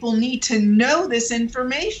American people need to know this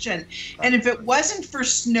information. And if it wasn't for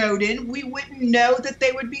Snowden, we wouldn't know that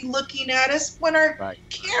they would be looking at us when our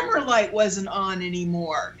camera light wasn't on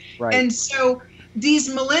anymore. Right. And so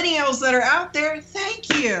these millennials that are out there,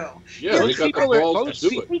 thank you. Yeah, those they got the balls to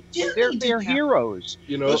do it. They're heroes.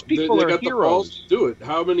 Those people they got the balls to do it.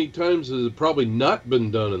 How many times has it probably not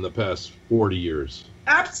been done in the past 40 years?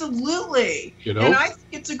 Absolutely. And I think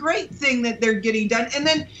it's a great thing that they're getting done. And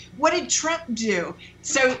then what did Trump do?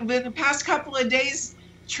 So in the past couple of days,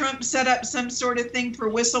 Trump set up some sort of thing for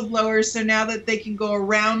whistleblowers, so now that they can go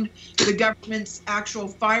around the government's actual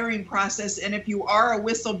firing process, and if you are a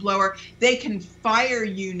whistleblower, they can fire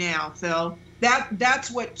you now, Phil. That's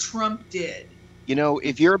what Trump did.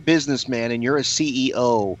 If you're a businessman and you're a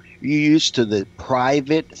CEO, you're used to the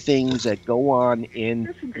private things that go on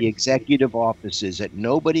in the executive offices that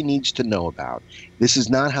nobody needs to know about. This is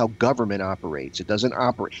not how government operates. It doesn't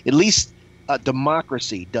operate, at least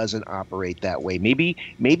democracy doesn't operate that way. Maybe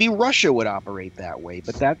Russia would operate that way,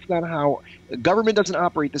 but that's not how government doesn't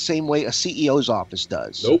operate the same way a CEO's office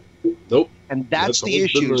does. Nope. And that's the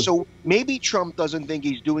issue. So maybe Trump doesn't think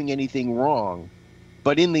he's doing anything wrong,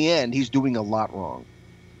 but in the end, he's doing a lot wrong.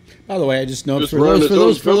 By the way, I just noticed wait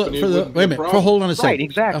a minute. Hold on a second. Right,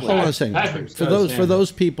 exactly. Hold on a second. For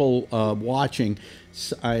those people watching,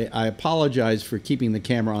 I apologize for keeping the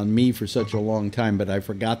camera on me for such a long time, but I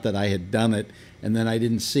forgot that I had done it, and then I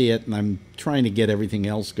didn't see it, and I'm trying to get everything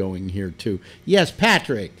else going here too. Yes,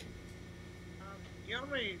 Patrick. The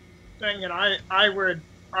only thing that I would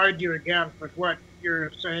argue against with what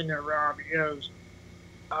you're saying there, Rob, is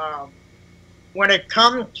when it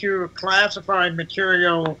comes to classified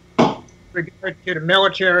material regard to the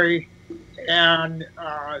military and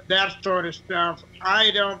that sort of stuff,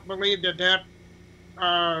 I don't believe that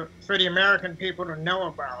for the American people to know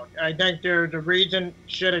about. I think there's a reason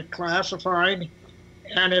shit is classified,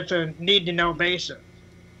 and it's a need-to-know basis.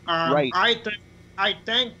 Right. I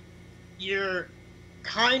think you're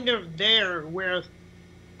kind of there with.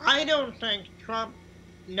 I don't think Trump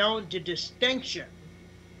knows the distinction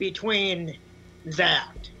between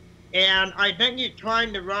that, and I think he's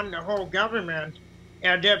trying to run the whole government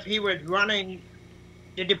as if he was running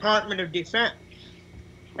the Department of Defense.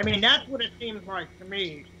 I mean, that's what it seems like to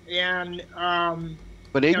me. And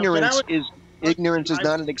but ignorance is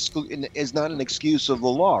not an excuse of the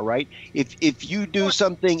law, right? If you do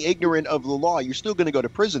something ignorant of the law, you're still going to go to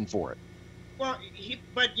prison for it. Well,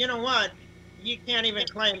 but you know what? You can't even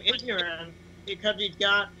claim ignorance because he's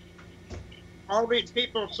got all these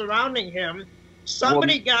people surrounding him.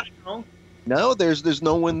 Somebody got to know. No, there's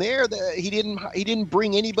no one there. He didn't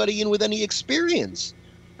bring anybody in with any experience.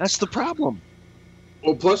 That's the problem.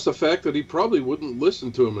 Well, plus the fact that he probably wouldn't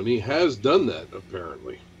listen to him, and he has done that,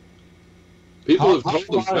 apparently. People have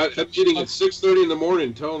told him at meeting at 6:30 in the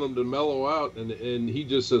morning, telling him to mellow out, and he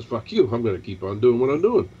just says, "Fuck you! I'm going to keep on doing what I'm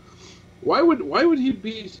doing." Why would he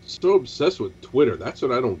be so obsessed with Twitter? That's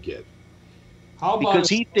what I don't get. Because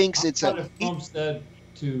he thinks it's a. Trump said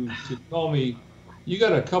to tell me, "You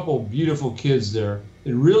got a couple beautiful kids there.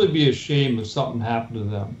 It'd really be a shame if something happened to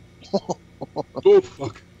them." Oh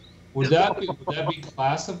fuck. Would that be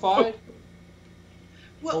classified?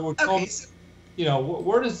 Well, okay.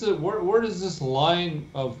 Where does this line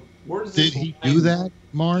of Did he do that,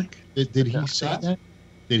 Mark? Did he say that?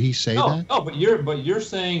 Did he say that? No, but you're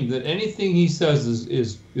saying that anything he says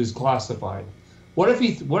is classified. What if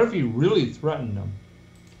he really threatened them?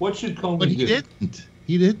 What should Comey do? But he didn't.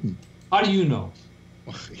 He didn't. How do you know?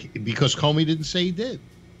 Because Comey didn't say he did.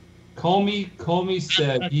 Comey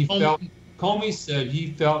said he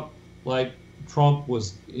felt like Trump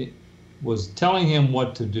was telling him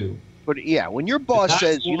what to do. But yeah, when your boss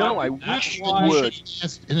says, I wish you would,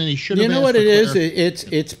 and then he should have. You know what it is?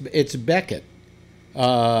 It's Beckett.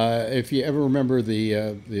 If you ever remember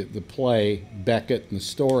the play Beckett and the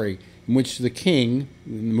story, in which the king,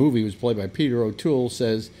 in the movie was played by Peter O'Toole,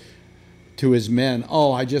 says to his men,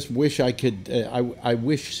 "Oh, I just wish I could. I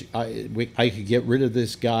wish I could get rid of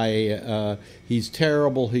this guy. He's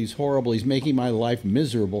terrible. He's horrible. He's making my life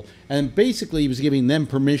miserable." And basically, he was giving them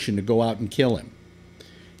permission to go out and kill him.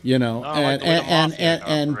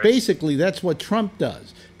 And basically, that's what Trump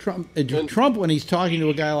does. Trump, when he's talking to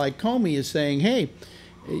a guy like Comey, is saying, "Hey,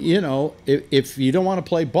 if you don't want to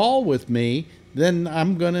play ball with me, then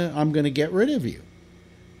I'm gonna get rid of you."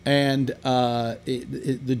 And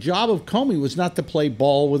the job of Comey was not to play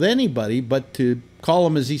ball with anybody, but to call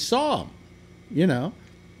him as he saw him.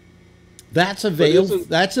 That's a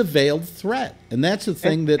veiled threat, and that's the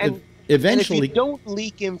thing that eventually. And if you don't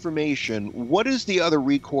leak information, what is the other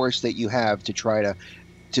recourse that you have to try to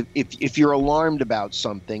if you're alarmed about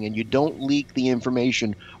something and you don't leak the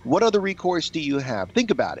information, what other recourse do you have? Think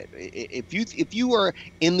about it. If you are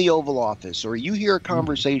in the Oval Office, or you hear a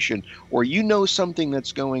conversation, or you know something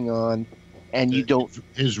that's going on, and you don't.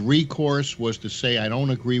 His recourse was to say, "I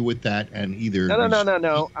don't agree with that," and either.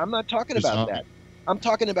 No. I'm not talking about that. I'm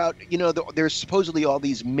talking about, there's supposedly all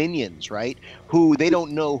these minions, right, who they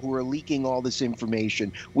don't know, who are leaking all this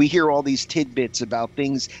information. We hear all these tidbits about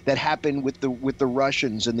things that happen with the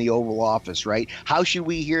Russians in the Oval Office, right? How should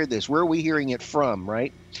we hear this? Where are we hearing it from,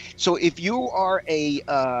 right? So if you are a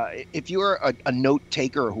note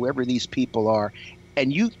taker, or whoever these people are,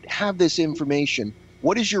 and you have this information,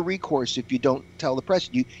 what is your recourse if you don't tell the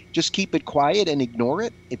press? You just keep it quiet and ignore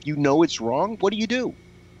it? If you know it's wrong, what do you do?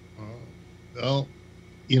 Well,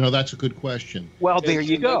 that's a good question. Well, there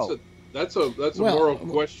you go. That's a moral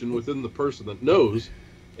question within the person that knows,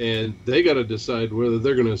 and they got to decide whether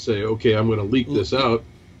they're going to say, "Okay, I'm going to leak this out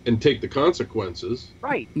and take the consequences."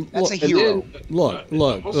 Right. That's a hero. Look.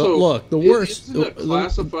 The worst. Isn't a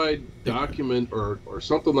classified document or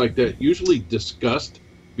something like that usually discussed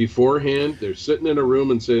beforehand? They're sitting in a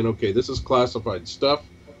room and saying, "Okay, this is classified stuff.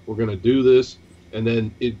 We're going to do this." And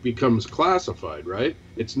then it becomes classified, right?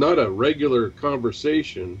 It's not a regular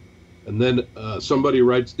conversation, and then somebody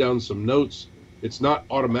writes down some notes. It's not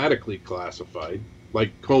automatically classified,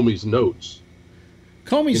 like Comey's notes.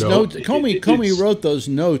 Comey's notes. Comey wrote those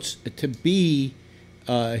notes to be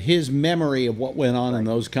his memory of what went on in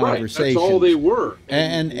those conversations. Right, that's all they were.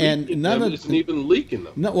 And none of isn't even leaking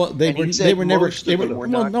them. No, well, they were never.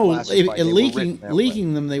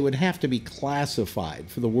 Leaking them, they would have to be classified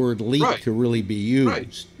for the word "leak" to really be used.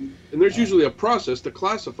 Right. And there's usually a process to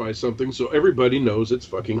classify something so everybody knows it's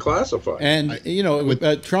fucking classified. And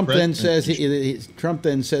Trump then says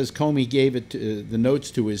Comey gave it the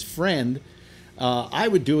notes to his friend. I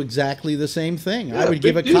would do exactly the same thing. Yeah, I would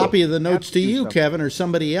give a copy of the notes to you, something. Kevin, or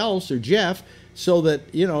somebody else, or Jeff, so that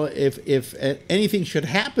if anything should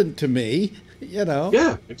happen to me,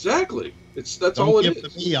 Yeah, exactly. That's all it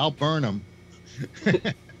is. To me, I'll burn them.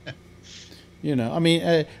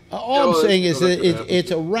 All I'm saying is that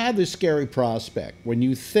it's a rather scary prospect when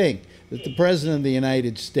you think that the President of the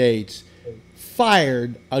United States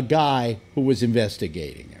fired a guy who was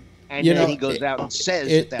investigating him. And then he goes out and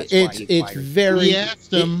says that's why he fired him. He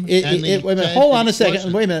asked him. Wait a minute. Hold on a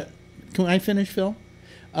second. Wait a minute. Can I finish, Phil?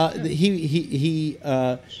 Even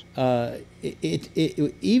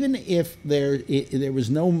if there was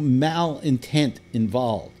no malintent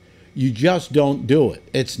involved, you just don't do it.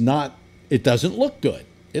 It doesn't look good.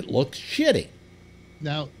 It looks shitty.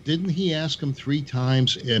 Now, didn't he ask him 3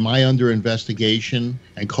 times, "Am I under investigation?"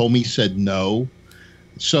 And Comey said no.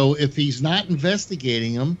 So if he's not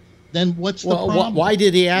investigating him, then what's the problem? Why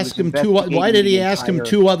did he ask him two? Why did he ask him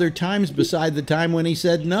 2 other times beside the time when he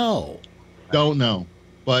said no? Don't know,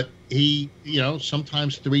 but he,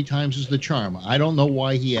 sometimes 3 times is the charm. I don't know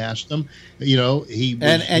why he asked him. He was,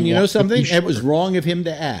 and you know something? It was wrong of him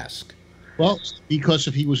to ask. Well, because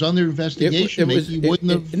if he was under investigation, he wouldn't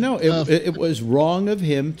have. It was wrong of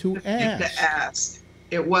him to ask.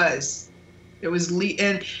 It was. It was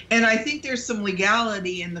and I think there's some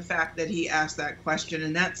legality in the fact that he asked that question,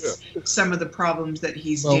 and that's some of the problems that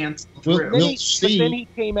he's danced through. But then he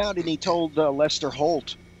came out and he told Lester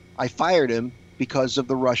Holt, "I fired him because of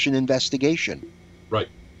the Russian investigation." Right.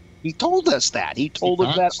 He told us that. He told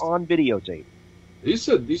us that on videotape. He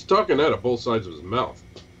said he's talking out of both sides of his mouth.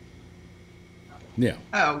 Yeah.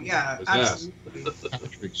 Oh yeah, His ass. absolutely.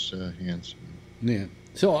 Patrick's hands. Yeah.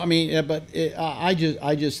 So I mean, I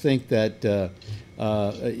just think that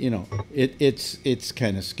you know, it's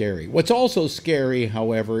kind of scary. What's also scary,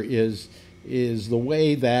 however, is the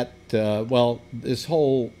way that well, this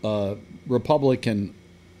whole Republican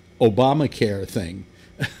Obamacare thing.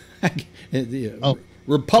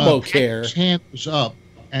 Republicare. His hand was up,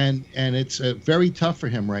 and it's very tough for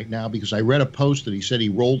him right now because I read a post that he said he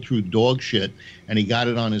rolled through dog shit and he got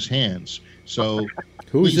it on his hands. So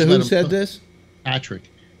who said this? Patrick.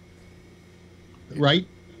 Right?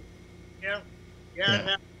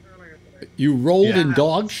 Yeah. You rolled in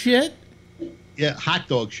dog shit? Yeah, hot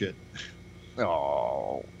dog shit.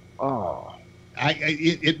 Oh.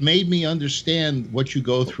 It made me understand what you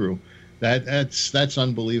go through. That's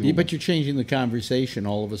unbelievable. Yeah, but you're changing the conversation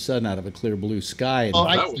all of a sudden out of a clear blue sky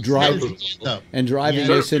and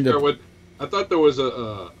driving us into. I thought there was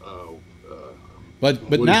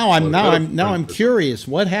But now I'm curious.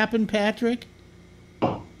 What happened, Patrick?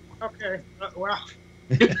 Okay, well,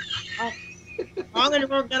 I'm going to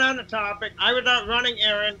go get on the topic. I was out running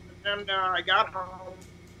errands, and I got home,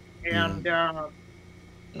 and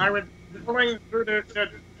I was going through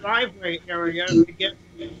the driveway area to get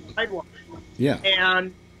the sidewalk. Yeah.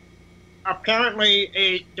 And apparently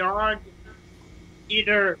a dog,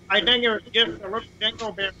 I think it was just a little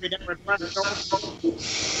dingleberry that was left over.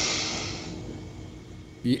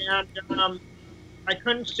 Yeah. And I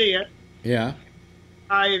couldn't see it. Yeah.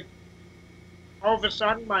 All of a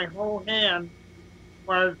sudden, my whole hand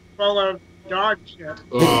was full of dog shit.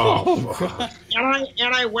 Oh, God.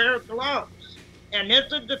 And I wear gloves. And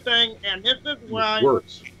this is the thing, and this is why,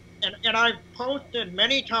 and I've posted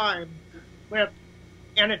many times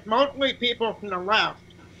and it's mostly people from the left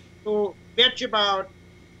who bitch about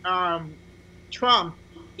Trump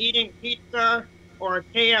eating pizza or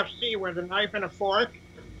KFC with a knife and a fork.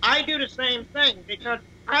 I do the same thing because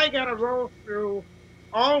I got to roll through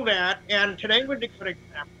all that, and today was a good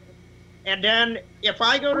example. And then if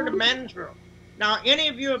I go to the men's room, now any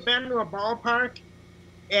of you have been to a ballpark,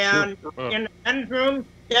 and in the men's room,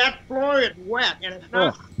 that floor is wet, and it's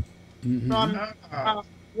not from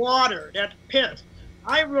water, that's piss.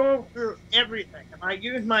 I roll through everything, and I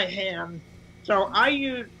use my hand. So I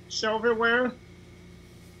use silverware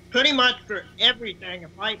pretty much for everything.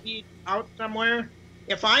 If I eat out somewhere,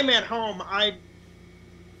 if I'm at home,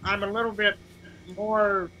 I'm a little bit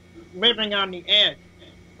more living on the edge.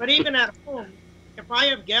 But even at home, if I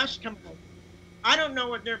have guests come home, I don't know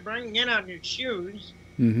what they're bringing in on their shoes,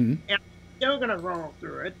 and I'm still going to roll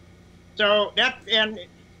through it. So and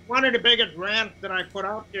one of the biggest rants that I put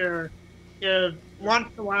out there is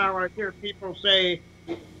once in a while I hear people say,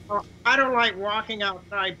 oh, I don't like walking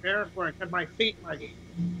outside barefoot because my feet might eat.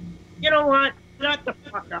 You know what? Shut the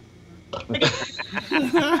fuck up.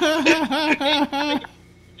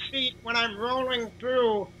 Feet when I'm rolling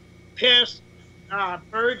through piss,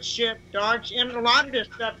 bird shit, dog shit, and a lot of this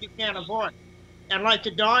stuff you can't avoid. And like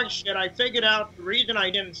the dog shit, I figured out the reason I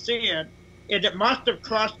didn't see it is it must have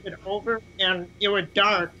crusted over and it was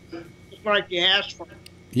dark, just like the asphalt.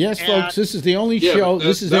 Yes, folks, this is the only show.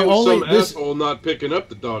 This is the only asshole not picking up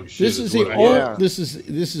the dog shit. This is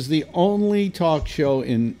the only talk show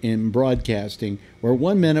in broadcasting where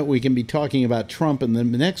 1 minute we can be talking about Trump and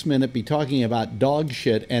then the next minute be talking about dog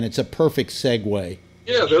shit, and it's a perfect segue.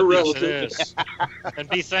 Yeah, they're relative. And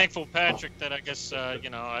be thankful, Patrick, that I guess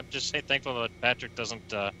I'm just thankful that Patrick doesn't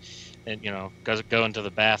go into the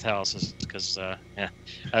bathhouses because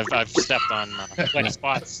I've stepped on wet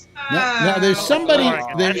spots. Now there's somebody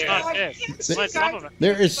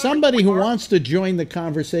there is somebody who wants to join the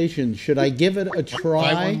conversation. Should I give it a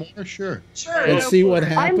try? One more? Sure. And see what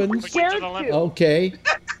happens. I'm scared to. Okay.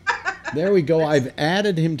 There we go. I've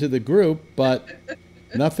added him to the group, but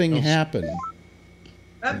nothing happened.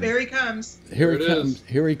 Oh, there he comes. Here he comes.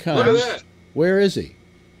 Here he comes. Look at that. Where is he?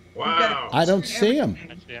 Wow. I don't see him.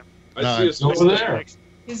 I see his over there.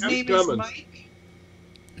 His name is Mike.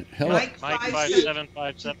 Hello. Mike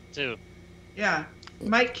 57572. Yeah.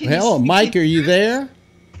 Mike, Hello, Mike, are you there?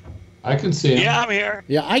 I can see him. Yeah, I'm here.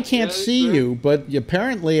 Yeah, I can't see you, but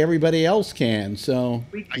apparently everybody else can, so,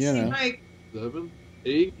 we can see Mike. 7,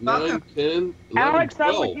 8, 9, Welcome. 10, 11, Alex,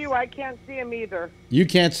 12. I'm with you. I can't see him either. You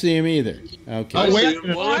can't see him either. Okay. Oh, wait. Give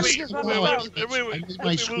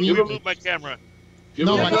him my camera.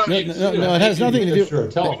 No, it has nothing to do. Sure,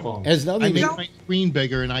 telephone. Has nothing I to made do. my screen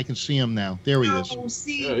bigger and I can see him now. There he is. Oh,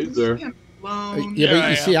 see, Yeah, he's there. leave him alone. Yeah, but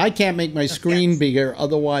you see, I can't make my screen bigger,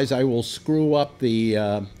 otherwise I will screw up the.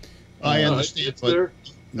 I understand, It's but there.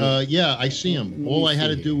 Yeah, I see him. All I had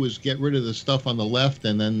to do was get rid of the stuff on the left,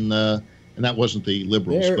 and then and that wasn't the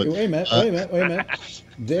liberals. There, but wait a minute.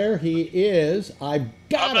 There he is. I've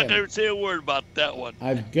got I'm not him. going to say a word about that one.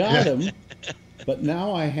 I've got him. But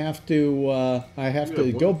now I have to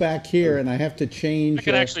go back here, and I have to change. I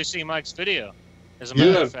can actually see Mike's video. As a You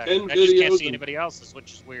matter have of fact, 10 I just can't videos see anybody else's,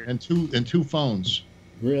 which is weird. and two phones.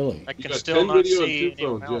 Really? I can got still 10 not video and see 2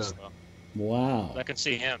 anyone phones, else, yeah. though. Wow. I can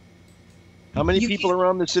see him. How many people are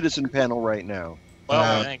on the citizen panel right now?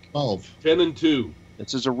 Well, I think. 12. 10 and 2.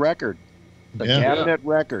 This is a record. A Yeah. cabinet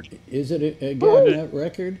record. Is it a cabinet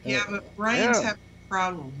record? Yeah, but Brian's Yeah. having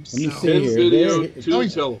problems. Let me so. see 10 here. video, There- 2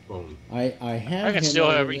 telephone. I have. I can him still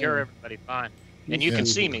over hear there. everybody fine. And you Yeah. can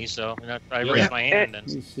see me, so I Yeah. raise my hand. Let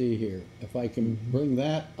And me see here. If I can bring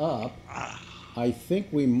that up, I think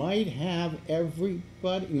we might have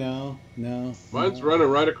everybody. No. Mine's no. running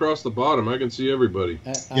right across the bottom. I can see everybody.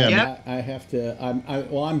 I have to.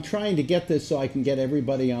 I'm trying to get this so I can get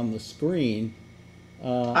everybody on the screen.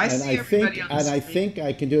 I and see I everybody think, on the and I screen. think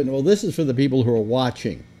I can do it. Well, this is for the people who are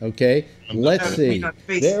watching. Okay, let's see. on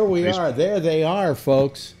Facebook. There we are. There they are,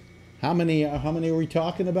 folks. How many are we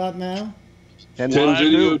talking about now? 10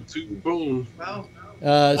 video, 2 phone. Well,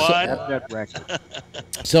 Cabinet record.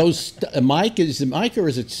 So Mike, is it Mike or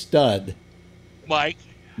is it Stud? Mike.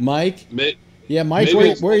 Mike. Yeah, Mike. Maybe Where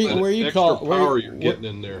it's you that where you extra call? power you're getting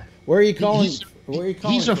in there. Where are you calling? Where are you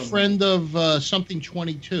calling? He's a from? friend of something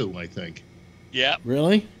 22, I think. Yeah.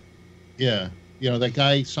 Really? Yeah. You know that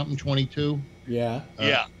guy, something 22. Yeah.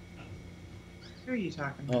 Yeah. who are you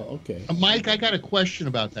talking about? Oh, okay. Mike, I got a question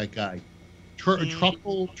about that guy.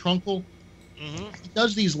 Trunkle. Mm-hmm. He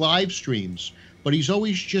does these live streams, but he's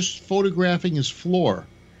always just photographing his floor.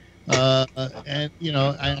 And you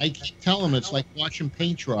know, I keep telling him it's like watching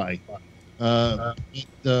paint dry. Yeah,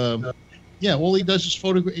 all he does is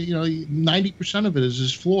photograph. You know, 90% of it is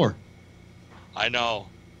his floor. I know.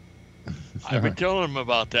 I've been telling him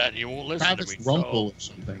about that, and he won't listen to Travis me. Runkle or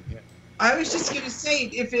something. Yeah. I was just going to say,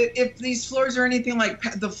 if these floors are anything like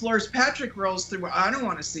the floors Patrick rolls through, I don't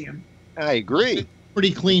want to see them. I agree.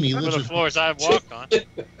 Pretty clean. He Some of lives the with floors I've walked on.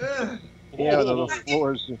 Ugh. Yeah, the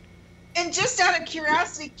floors. And just out of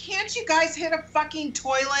curiosity, can't you guys hit a fucking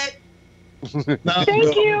toilet?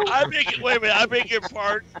 Thank you. I beg wait a minute. I beg your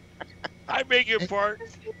pardon. I beg your pardon.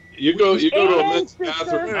 You go to a men's sister.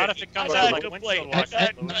 bathroom. Not if it comes I out got like a complaint. windshield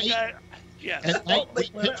I washers. got, yes. At night, we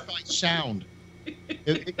pitch by sound.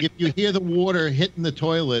 If you hear the water hitting the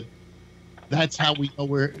toilet, that's how we know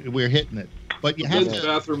we're hitting it. But you have Men's to.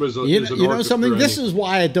 bathroom is, You is an know orchestra something? This anyway. is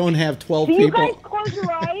why I don't have 12 Do you people. guys close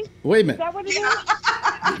your eyes? Wait a Is minute. that what it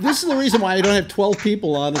is? This is the reason why I don't have 12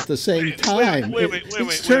 people on at the same time. wait,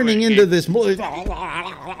 It's turning into this.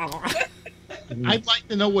 I'd like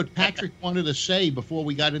to know what Patrick wanted to say before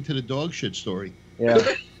we got into the dog shit story. Yeah.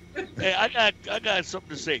 Hey, I got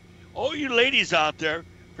something to say. All you ladies out there,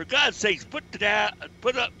 for God's sakes, put the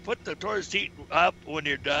toilet seat up when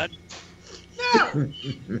you're done. No.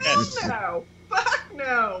 No. Fuck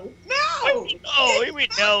no. No. Oh, you mean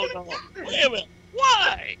no? Wait a minute.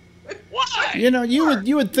 Why? Why? You know,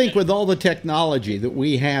 you would think with all the technology that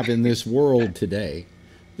we have in this world today,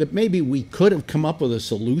 that maybe we could have come up with a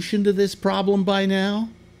solution to this problem by now.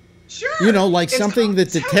 Sure. You know, like It's something called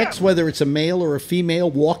that detects Tim. whether it's a male or a female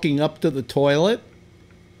walking up to the toilet.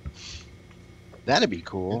 That'd be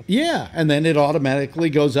cool. Yeah, and then it automatically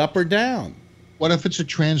goes up or down. What if it's a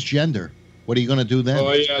transgender? What are you going to do then?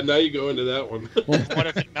 Oh yeah, now you go into that one. What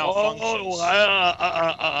if it malfunctions?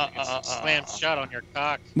 Oh, Slams shut on your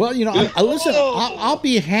cock. Well, you know, listen, I'll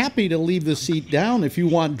be happy to leave the seat down if you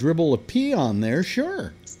want dribble a pee on there,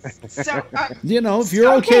 sure. So, You know, if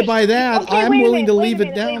you're okay by that, Okay, I'm wait a willing to minute, leave wait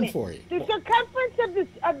it a minute, wait a down minute. for you. The circumference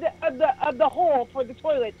of the hole for the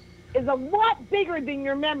toilet is a lot bigger than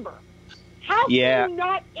your member. How Yeah. can you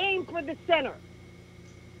not aim for the center?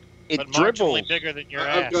 It But marginally dribbles. bigger than your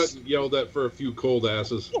I've ass. gotten yelled at for a few cold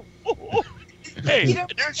asses. Hey, You know,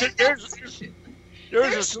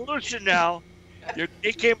 there's a solution now.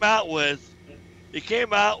 They came out with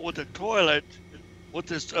a toilet with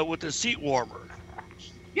the seat warmer.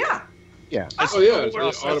 yeah. Yeah. Oh yeah, it's Well,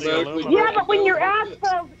 automatically. Yeah, but when your ass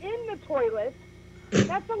falls in the toilet,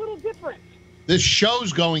 that's a little different. This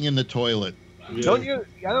show's going in the toilet. Yeah. Don't you?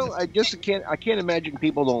 I can't imagine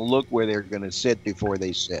people don't look where they're going to sit before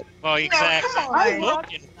they sit. Well, exactly. come I on.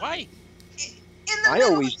 Look and wait. In the I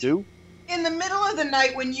middle always do. in the middle of the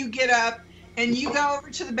night when you get up and you go over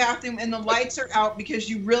to the bathroom and the lights are out because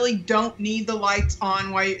you really don't need the lights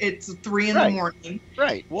on while it's 3 in the Right. morning.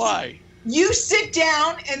 Right. Why? You sit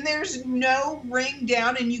down and there's no ring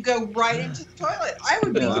down and you go right into the toilet. I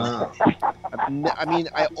would be Wow. I mean,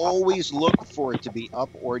 I always look for it to be up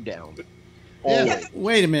or down. Yeah.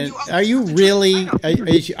 Wait a minute. Are you really?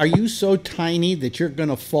 Are you so tiny that you're going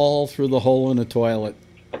to fall through the hole in the toilet?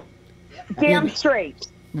 Damn straight.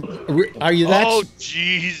 Are you that? Oh,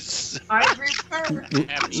 jeez. I agree with her.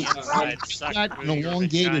 Got an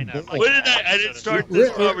elongated ball. When did I didn't start this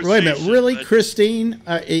conversation. Wait a minute. Really, Christine?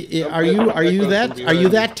 Are you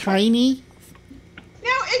that tiny? No,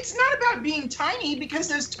 it's not about being tiny because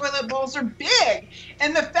those toilet bowls are big.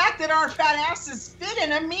 And the fact that our fat asses fit in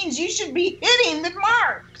them means you should be hitting the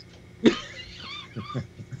mark.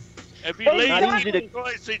 If you lay in the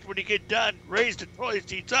toilet seats when you get done, raise the toilet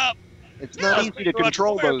seats up. It's not easy to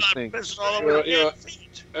control those things. Well,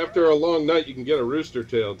 after a long night, you can get a rooster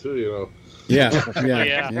tail too. Yeah.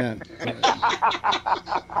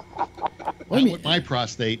 With my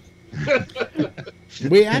prostate.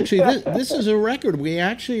 We actually, this is a record. We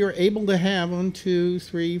actually are able to have 1, 2,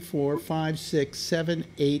 3, 4, 5, 6, 7,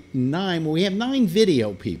 8, 9. Well, we have 9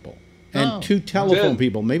 video people and 2 telephone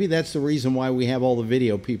people. Maybe that's the reason why we have all the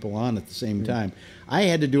video people on at the same time. I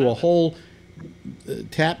had to do a whole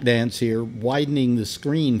tap dance here, widening the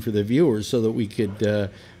screen for the viewers so that we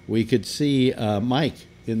could see Mike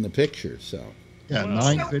in the picture. So. Yeah,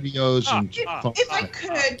 9 videos and if I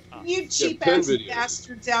could, you cheap ass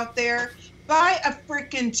bastards out there, buy a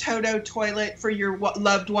freaking Toto toilet for your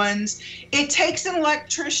loved ones. It takes an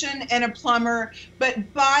electrician and a plumber,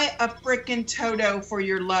 but buy a freaking Toto for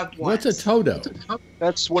your loved ones. What's a Toto?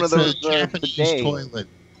 That's one of those Japanese bidets. toilet,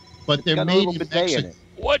 but they're Got a made little in bidet in Mexico. it.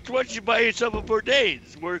 What you buy yourself a bidet?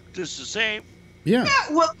 It's work just the same. Yeah.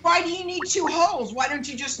 Well, why do you need 2 holes? Why don't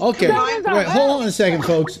you just Okay, combine wait, hold on a second,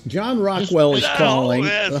 folks. John Rockwell is calling.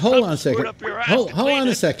 Hold on a second. Hold on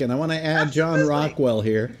a second. I want to add John Rockwell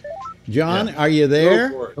here. John, are you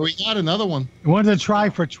there? We got another one. We wanted to try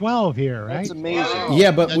for 12 here, right? That's amazing. Yeah,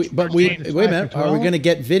 but we wait a minute. Are we going to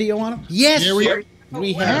get video on him? Yes.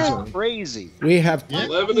 We have. That's crazy. We have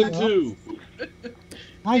 11 and 2.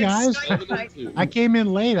 Hi guys. I came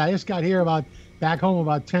in late. I just got here back home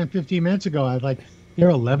about 10, 15 minutes ago. I was like, there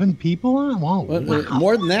are 11 people on? Wow.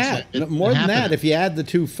 More than that. More than that. If you add the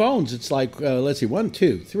 2 phones, it's like, let's see, 1,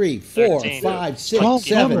 2, 3, 4, 13. 5, 6,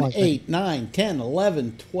 7, 8, 9, 10,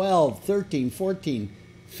 11, 12, 13, 14,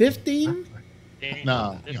 15?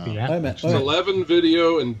 No. Wait a minute. It's 11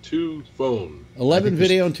 video and 2 phone. 11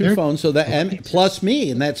 video and 2 phones, so that and plus me,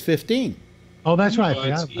 and that's 15. Oh, that's right.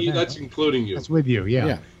 That's including you. That's with you,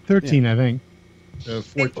 yeah. 13, I think.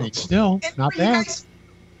 14. Still, not bad.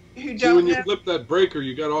 So when you flip that breaker,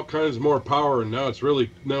 you got all kinds more power, and now it's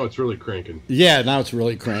really cranking. Yeah, now it's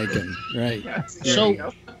really cranking, right?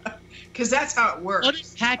 So, because that's how it works. What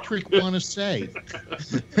does Patrick want to say?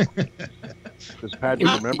 Does Patrick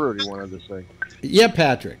remember what he wanted to say? Yeah,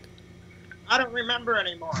 Patrick. I don't remember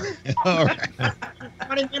anymore. All right.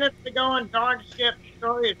 20 minutes ago on dog shit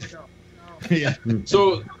stories ago. Yeah.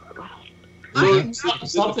 So Something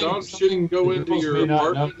the dog shouldn't go into your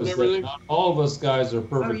apartment and everything? Not all of us guys are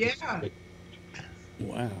perfect. Oh, yeah.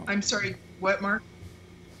 Wow. I'm sorry, what, Mark?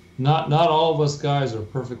 Not all of us guys are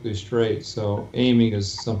perfectly straight, so aiming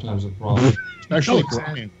is sometimes a problem. Especially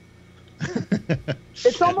Brian.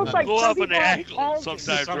 It's almost like Go up some an people angle have sometimes,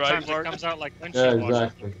 right, Sometimes it Mark? comes out like Yeah, windshield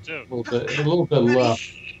exactly. washer, too. A little bit left.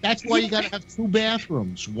 That's why you got to have 2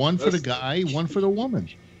 bathrooms. One for the guy, one for the woman.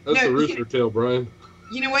 That's No, the rooster tail, Brian.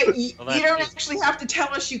 You know what? You Well, that's don't easy. actually have to tell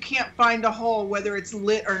us you can't find a hole, whether it's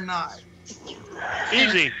lit or not.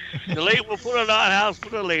 Easy. The lady will put an outhouse for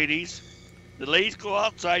the ladies. The ladies go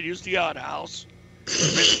outside, use the outhouse.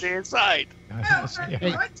 The men stay inside.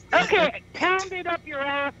 Okay, pound it up your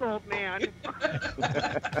ass, old man.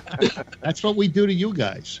 That's what we do to you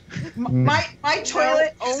guys. My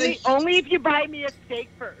toilet only if you buy me a steak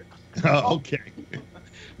first. Oh, okay.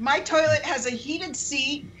 My toilet has a heated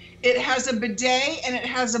seat, it has a bidet, and it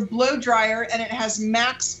has a blow dryer, and it has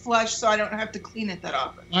max flush, so I don't have to clean it that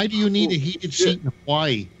often. Why do you need a heated seat in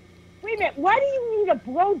Hawaii? Wait a minute, why do you need a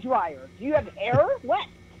blow dryer? Do you have air? What?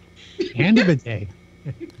 And a bidet.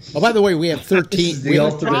 Oh, by the way, we have 13. We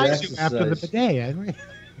have After the bidet.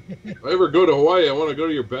 If I ever go to Hawaii, I want to go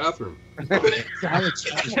to your bathroom. I'll make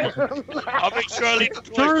sure I leave the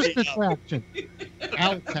toilet Tourist seat up. attraction.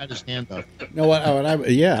 Alex had his hand up. No,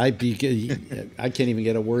 I can't even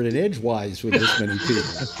get a word in edgewise with this many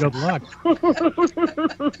people. Good luck.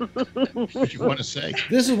 What you want to say?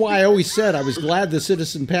 This is why I always said I was glad the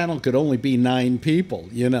citizen panel could only be 9 people.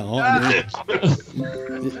 You know, I mean,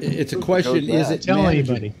 it's a question: is it Tell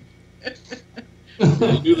manageable? anybody.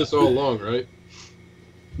 You do this all along, right?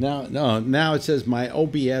 Now it says my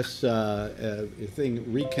OBS thing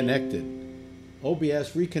reconnected.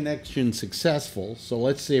 OBS reconnection successful. So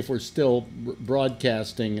let's see if we're still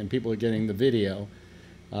broadcasting and people are getting the video.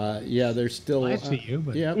 Yeah, they're still. I see you,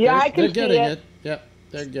 but yeah, Yeah, I can they're see getting it. Yep,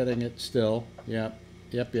 they're getting it still. Yep.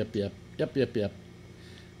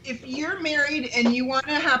 If you're married and you want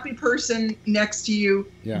a happy person next to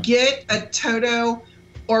you, Yeah. get a Toto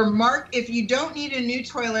or Mark. If you don't need a new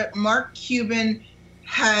toilet, Mark Cuban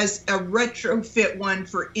has a retrofit one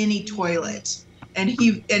for any toilet, and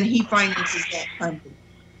he finances that company.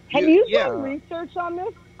 Have you Yeah. done research on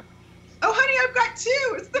this? Oh, honey, I've got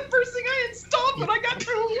two. It's the first thing I installed when I got to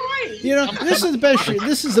Hawaii. You know, this is the best.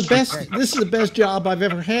 This is the best job I've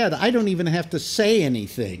ever had. I don't even have to say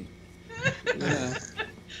anything. Yeah.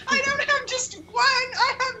 I don't have just one.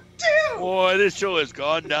 I have two. Boy, this show has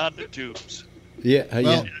gone down the tubes. Yeah,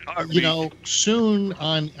 Well, yeah. you know, soon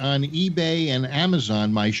on eBay and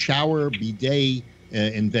Amazon, my shower bidet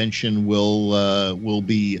invention will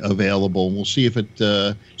be available. We'll see if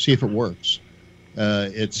it works.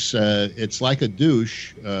 It's like a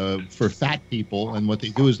douche for fat people, and what they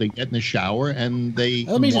do is they get in the shower and they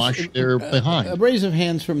wash their behind. A raise of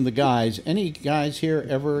hands from the guys. Any guys here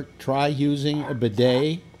ever try using a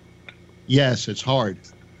bidet? Yes, it's hard.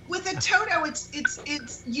 With a Toto,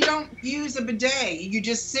 it's you don't use a bidet. You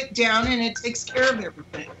just sit down and it takes care of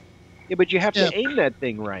everything. Yeah, but you have to aim that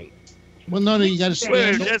thing right. Well, no, you got to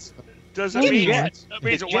Wait, stand. does it mean that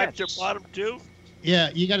means it wipes your bottom too?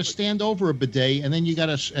 Yeah, you got to stand over a bidet, and then you got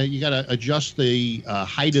to adjust the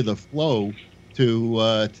height of the flow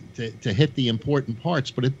to hit the important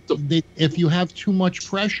parts. But if you have too much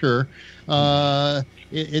pressure, it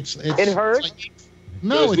hurts. Like,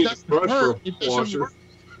 no, it doesn't hurt. It doesn't work.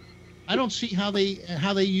 I don't see how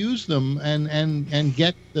they use them and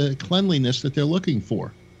get the cleanliness that they're looking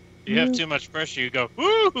for. You have too much pressure, you go,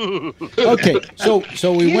 woo! Okay, so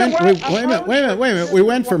we went. Wait a minute. We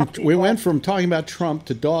went from talking about Trump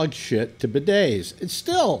to dog shit to bidets. It's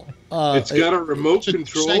still. It's got a remote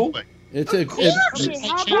control. It's a. Okay,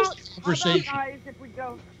 how about guys, if we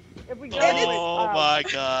go Oh my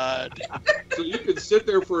God! So you could sit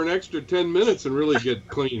there for an extra 10 minutes and really get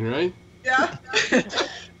clean, right? Yeah.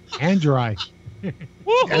 and dry.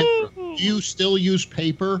 Do you still use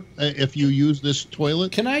paper if you use this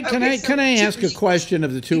toilet? Can I ask a question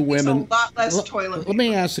of the two women? A lot less toilet. Let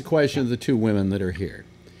me ask the question of the two women that are here.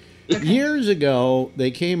 Years ago,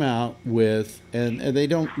 they came out with, and they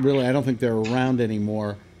don't really, I don't think they're around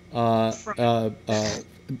anymore,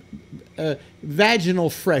 vaginal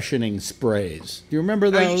freshening sprays. Do you remember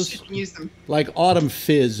those? Oh, you shouldn't use them. Like Autumn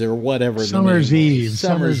Fizz or whatever. Summer's Eve.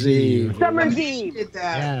 Summer's Eve. Summer's Eve. Did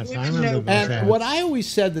that. Yes, I remember about that. And what I always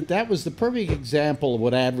said that was the perfect example of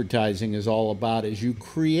what advertising is all about. Is you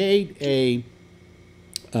create a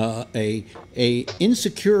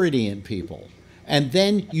insecurity in people, and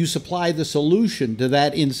then you supply the solution to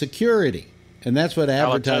that insecurity. And that's what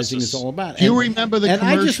advertising is all about. Do you remember the commercial?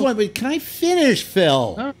 And I just want, can I finish,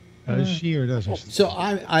 Phil? Does she or doesn't she? So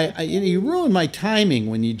I you ruin my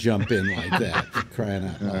timing when you jump in like that, for crying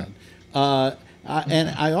out loud.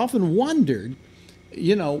 And I often wondered,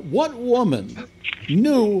 what woman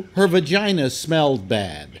knew her vagina smelled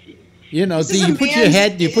bad? Do you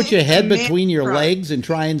put your head between your legs and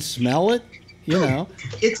try and smell it?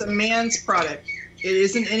 It's a man's product. It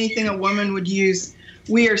isn't anything a woman would use.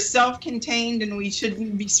 We are self-contained, and we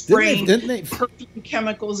shouldn't be spraying perfume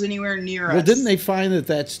chemicals anywhere near us. Well, didn't they find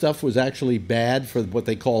that stuff was actually bad for what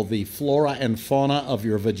they call the flora and fauna of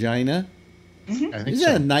your vagina? Mm-hmm. Isn't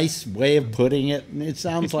that a nice way of putting it? It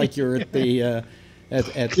sounds like you're at the I'm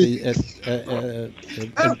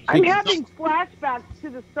having flashbacks to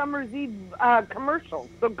the Summer's Eve commercial.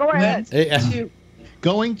 So go ahead.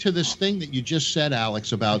 Going to this thing that you just said,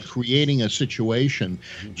 Alex, about creating a situation.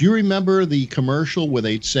 Do you remember the commercial where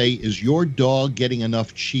they'd say, "Is your dog getting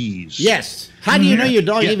enough cheese?" Yes. How do you know your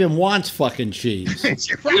dog even wants fucking cheese?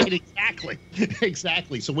 Right,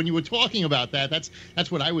 exactly. So when you were talking about that, that's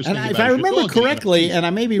what I was thinking And if about. I remember correctly, and I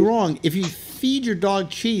may be wrong, if you feed your dog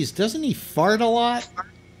cheese, doesn't he fart a lot?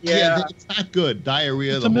 Yeah, it's not good.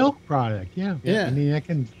 Diarrhea. It's a milk product. Yeah. I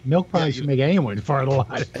mean, milk products can make anyone fart a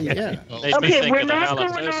lot. Yeah. Okay, we're not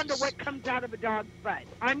going on to what comes out of a dog's butt.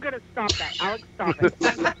 I'm going to stop that. Alex, stop it.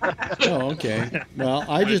 Oh, okay. Well,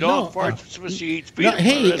 I just know.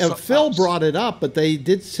 Hey, Phil brought it up, but they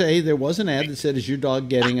did say there was an ad that said, "Is your dog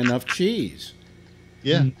getting enough cheese?"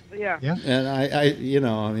 Yeah. Yeah. And I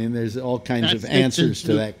mean, there's all kinds of answers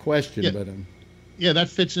to that question, but. Yeah, that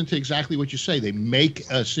fits into exactly what you say. They make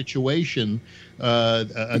a situation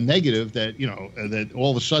a negative that that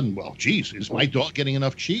all of a sudden, well, geez, is my dog getting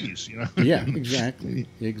enough cheese? Yeah, exactly.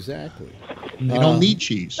 They don't need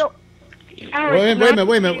cheese. So, Wait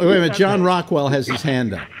a minute. John Rockwell has his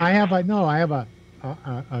hand up. I have a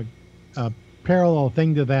parallel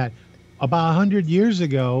thing to that. About 100 years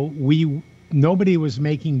ago, nobody was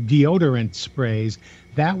making deodorant sprays.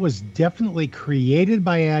 That was definitely created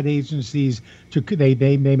by ad agencies.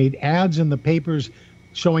 They made ads in the papers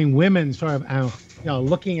showing women sort of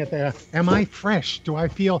looking at am I fresh? Do I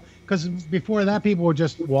feel? Because before that, people were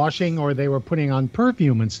just washing or they were putting on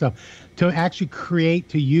perfume and stuff. To actually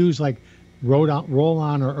use like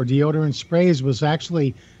roll-on or deodorant sprays was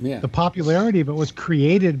actually the popularity of it was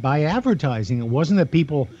created by advertising. It wasn't that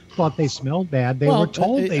people thought they smelled bad; they were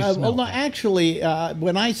told they smelled bad. Actually,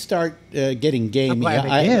 when I start getting gamey,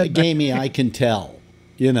 I can tell.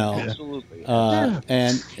 Absolutely.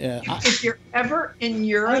 And if you're ever in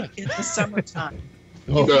Europe in the summertime.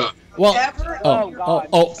 I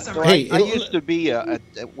used to be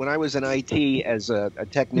when I was in IT as a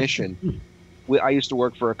technician. I used to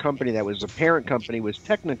work for a company that was a parent company was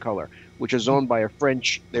Technicolor, which is owned by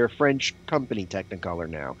their French company Technicolor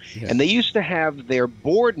now. Yeah. And they used to have their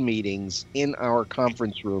board meetings in our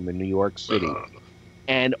conference room in New York City.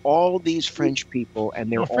 And all these French people, and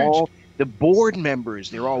they're all the board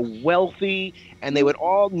members, they're all wealthy, and they would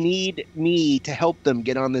all need me to help them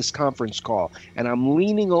get on this conference call. And I'm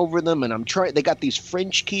leaning over them, and they got these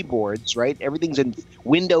French keyboards, right? Everything's in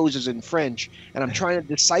Windows is in French, and I'm trying to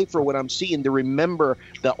decipher what I'm seeing to remember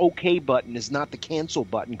the OK button is not the cancel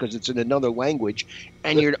button because it's in another language.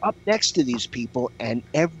 And you're up next to these people, and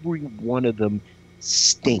every one of them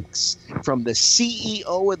stinks. From the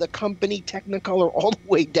CEO of the company, Technicolor, all the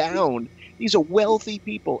way down. These are wealthy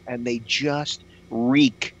people, and they just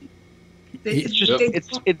reek.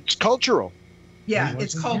 It's cultural. Yeah,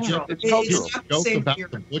 it's cultural. It's cultural. It's not the same about here.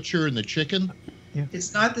 the butcher and the chicken. Yeah.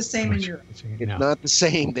 It's not the same in Europe. It's not the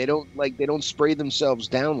same. They don't spray themselves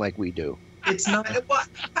down like we do. It's not. What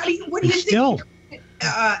do you think?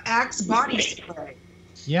 Axe body spray.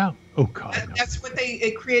 Yeah. Oh God. That's what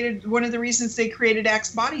it created. One of the reasons they created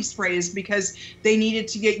Axe body spray is because they needed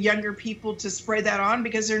to get younger people to spray that on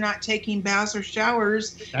because they're not taking baths or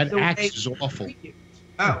showers. That Axe is awful.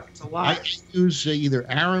 Oh, it's a lot. I use either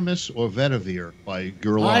Aramis or Vetiver by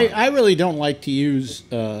Guerlain. I really don't like to use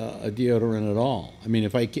a deodorant at all. I mean,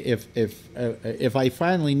 if I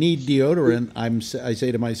finally need deodorant, I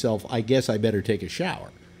say to myself, I guess I better take a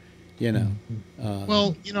shower.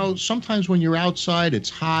 Well, sometimes when you're outside, it's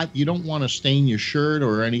hot. You don't want to stain your shirt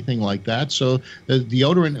or anything like that. So the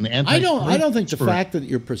deodorant and I don't think the fact that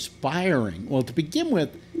you're perspiring. Well, to begin with,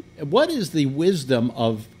 what is the wisdom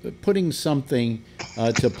of putting something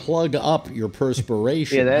to plug up your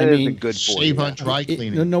perspiration? Yeah, that isn't good for you. Save on dry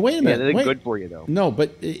cleaning. No, wait a minute. Yeah, that isn't good for you, though. No,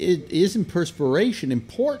 but isn't perspiration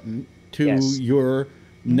important to your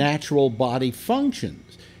natural body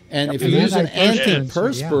functions? And if you use an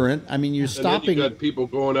antiperspirant, I mean, you're stopping. You got people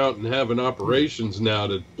going out and having operations now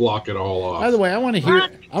to block it all off. By the way, I want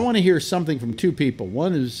to hear something from two people.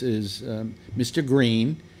 One is Mr.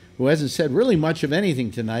 Green, who hasn't said really much of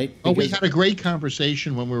anything tonight. We had a great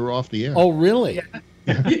conversation when we were off the air. Oh, really?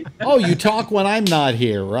 Yeah. Oh, you talk when I'm not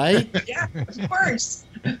here, right? Yeah, of course.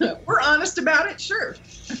 We're honest about it, sure.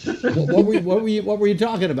 What were you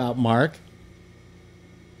talking about, Mark?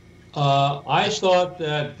 I thought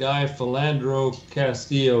that guy Philandro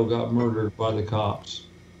Castillo got murdered by the cops.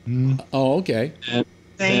 Oh, okay. And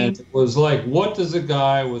it was like, what does a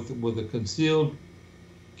guy with a concealed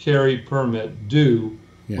carry permit do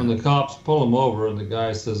when the cops pull him over and the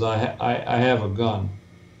guy says, I have a gun?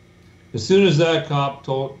 As soon as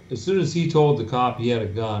he told the cop he had a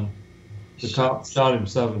gun, the cop shot him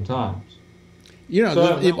 7 times.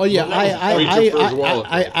 I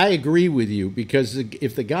agree with you, because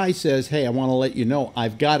if the guy says, hey, I want to let you know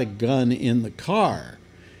I've got a gun in the car,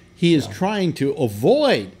 he is trying to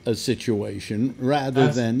avoid a situation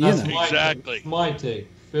rather than, Exactly. That's my take.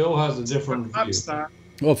 Phil has a different view.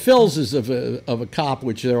 Well, Phil's is of a cop,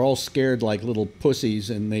 which they're all scared like little pussies,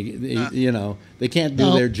 and they can't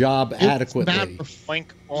do their job adequately. Oink,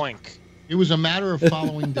 oink. It was a matter of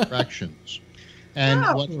following directions. And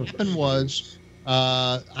what happened was,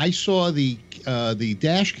 I saw the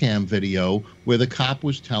dash cam video where the cop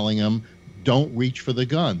was telling him, don't reach for the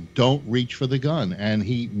gun. Don't reach for the gun. And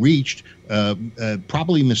he reached,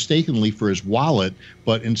 probably mistakenly, for his wallet.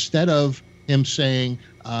 But instead of him saying,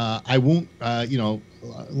 I won't,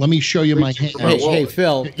 let me show you my hand. Hey,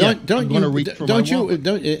 Phil, enough of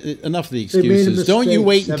the excuses. Don't you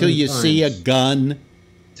wait until you see a gun.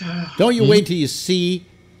 Don't you wait till you see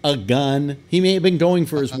a gun. He may have been going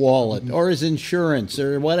for his wallet or his insurance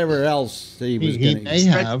or whatever else he was going to. He may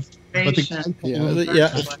have, But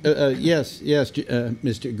the yes,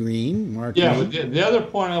 Mr. Green, Mark. Yeah, but the other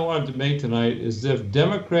point I wanted to make tonight is if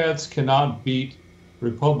Democrats cannot beat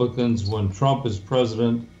Republicans when Trump is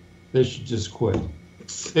president, they should just quit.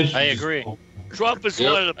 I agree. Trump is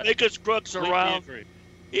one of the biggest crooks around.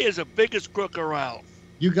 He is the biggest crook around.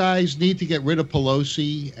 You guys need to get rid of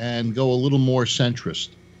Pelosi and go a little more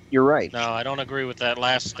centrist. You're right. No, I don't agree with that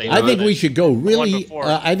last statement. I think we should go really.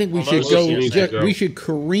 I think we should go. Pelosi We should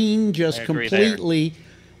careen just completely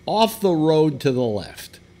off the road to the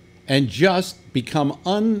left, and just become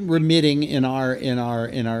unremitting in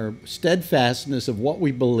our steadfastness of what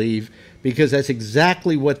we believe, because that's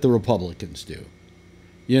exactly what the Republicans do.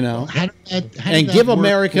 You know, and give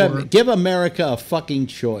America a fucking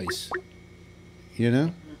choice. You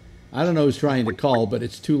know. I don't know who's trying to call, but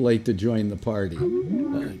it's too late to join the party.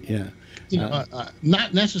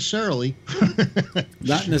 Not necessarily.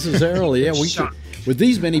 Not necessarily. Yeah, we could, with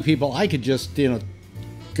these many people, I could just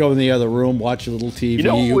go in the other room, watch a little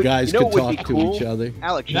TV. You guys could talk to each other.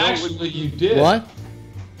 Alex, actually, you did. What?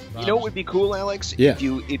 You know what would be cool, Alex? Yeah.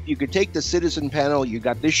 If you could take the citizen panel, you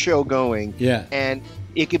got this show going. Yeah. And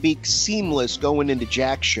it could be seamless going into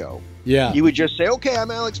Jack's show. Yeah. You would just say, "Okay, I'm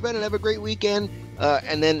Alex Bennett. Have a great weekend."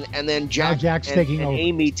 And then Jack's taking over.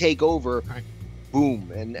 Amy take over. Right.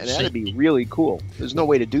 Boom, and that'd be really cool. There's no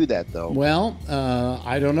way to do that though. Well,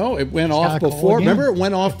 I don't know. It went off before. Remember, it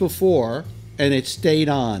went off before, and it stayed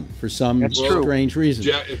on for some strange reason.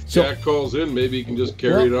 If Jack calls in, maybe he can just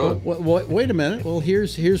carry it on. Wait a minute. Well,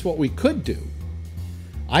 here's what we could do.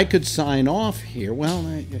 I could sign off here.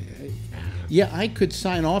 Well, I could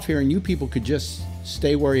sign off here, and you people could just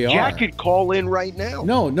stay where you are. Jack could call in right now.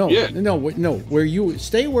 No. Where you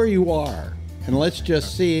stay where you are, and let's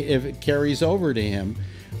just see if it carries over to him.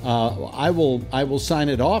 I will sign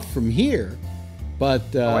it off from here,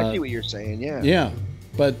 but I see what you're saying. Yeah. Yeah,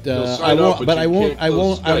 but I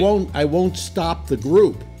won't stop the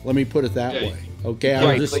group. Let me put it that way. Okay,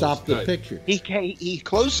 I'll just stop the picture. He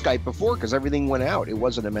closed Skype before because everything went out. It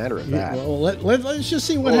wasn't a matter of that. Well, let's just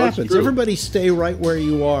see what happens. Everybody stay right where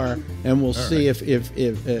you are, and we'll see if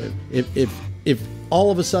all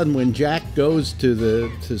of a sudden when Jack goes to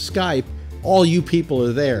Skype, all you people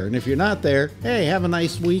are there, and if you're not there, hey, have a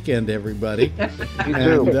nice weekend, everybody. Thanks for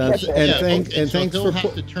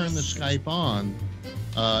have to turn the Skype on.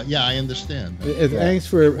 Yeah, I understand. Thanks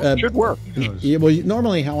for should work. Yeah, well,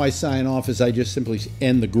 normally how I sign off is I just simply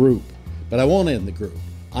end the group, but I won't end the group.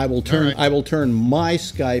 I will turn my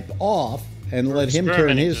Skype off and let him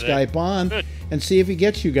turn his Skype on and see if he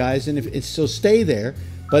gets you guys. And if it's so, stay there.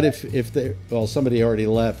 But if they somebody already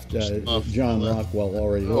left. John Rockwell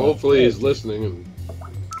already left. Hopefully he's listening.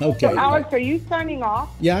 Okay. So, Alex, are you signing off?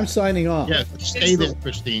 Yeah, I'm signing off. Yeah, stay there,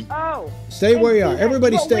 Christine. Oh. Stay where you are.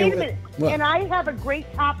 Everybody stay. Wait a minute. And I have a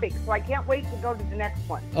great topic, so I can't wait to go to the next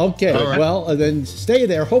one. Okay. Right. Well, then stay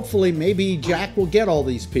there. Hopefully, maybe Jack will get all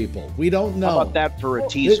these people. We don't know. How about that for a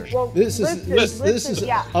teaser? This is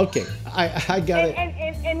yeah. Okay. I got it.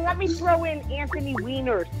 And let me throw in Anthony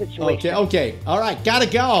Weiner's situation. Okay. All right. Gotta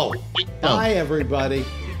go. Bye, everybody.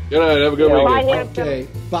 Good night. Have a good weekend. Okay.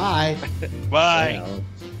 Bye. Bye.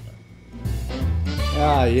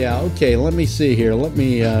 Yeah, okay, let me see here. Let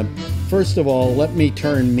me, first of all, let me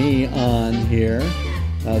turn me on here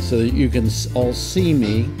so that you can all see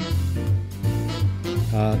me.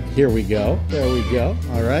 Here we go. There we go.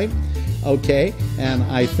 All right. Okay, and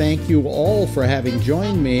I thank you all for having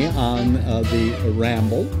joined me on the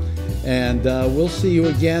Ramble. And we'll see you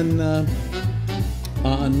again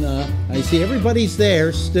on, I see everybody's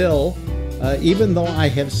there still, even though I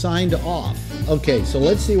have signed off. Okay, so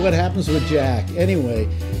let's see what happens with Jack. Anyway,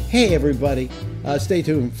 hey everybody, stay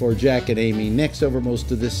tuned for Jack and Amy next overmost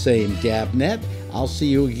to this same GabNet. I'll see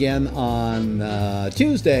you again on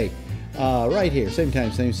Tuesday, right here, same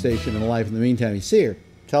time, same station, and live. In the meantime, you see her,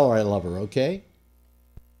 tell her I love her, okay?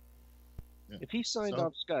 If he signed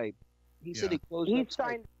off Skype, he said he closed up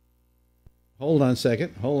Skype. Hold on a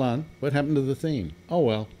second, hold on. What happened to the theme? Oh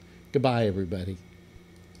well, goodbye everybody.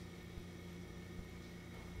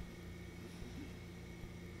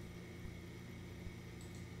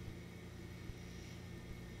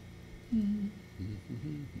 Mm-hmm.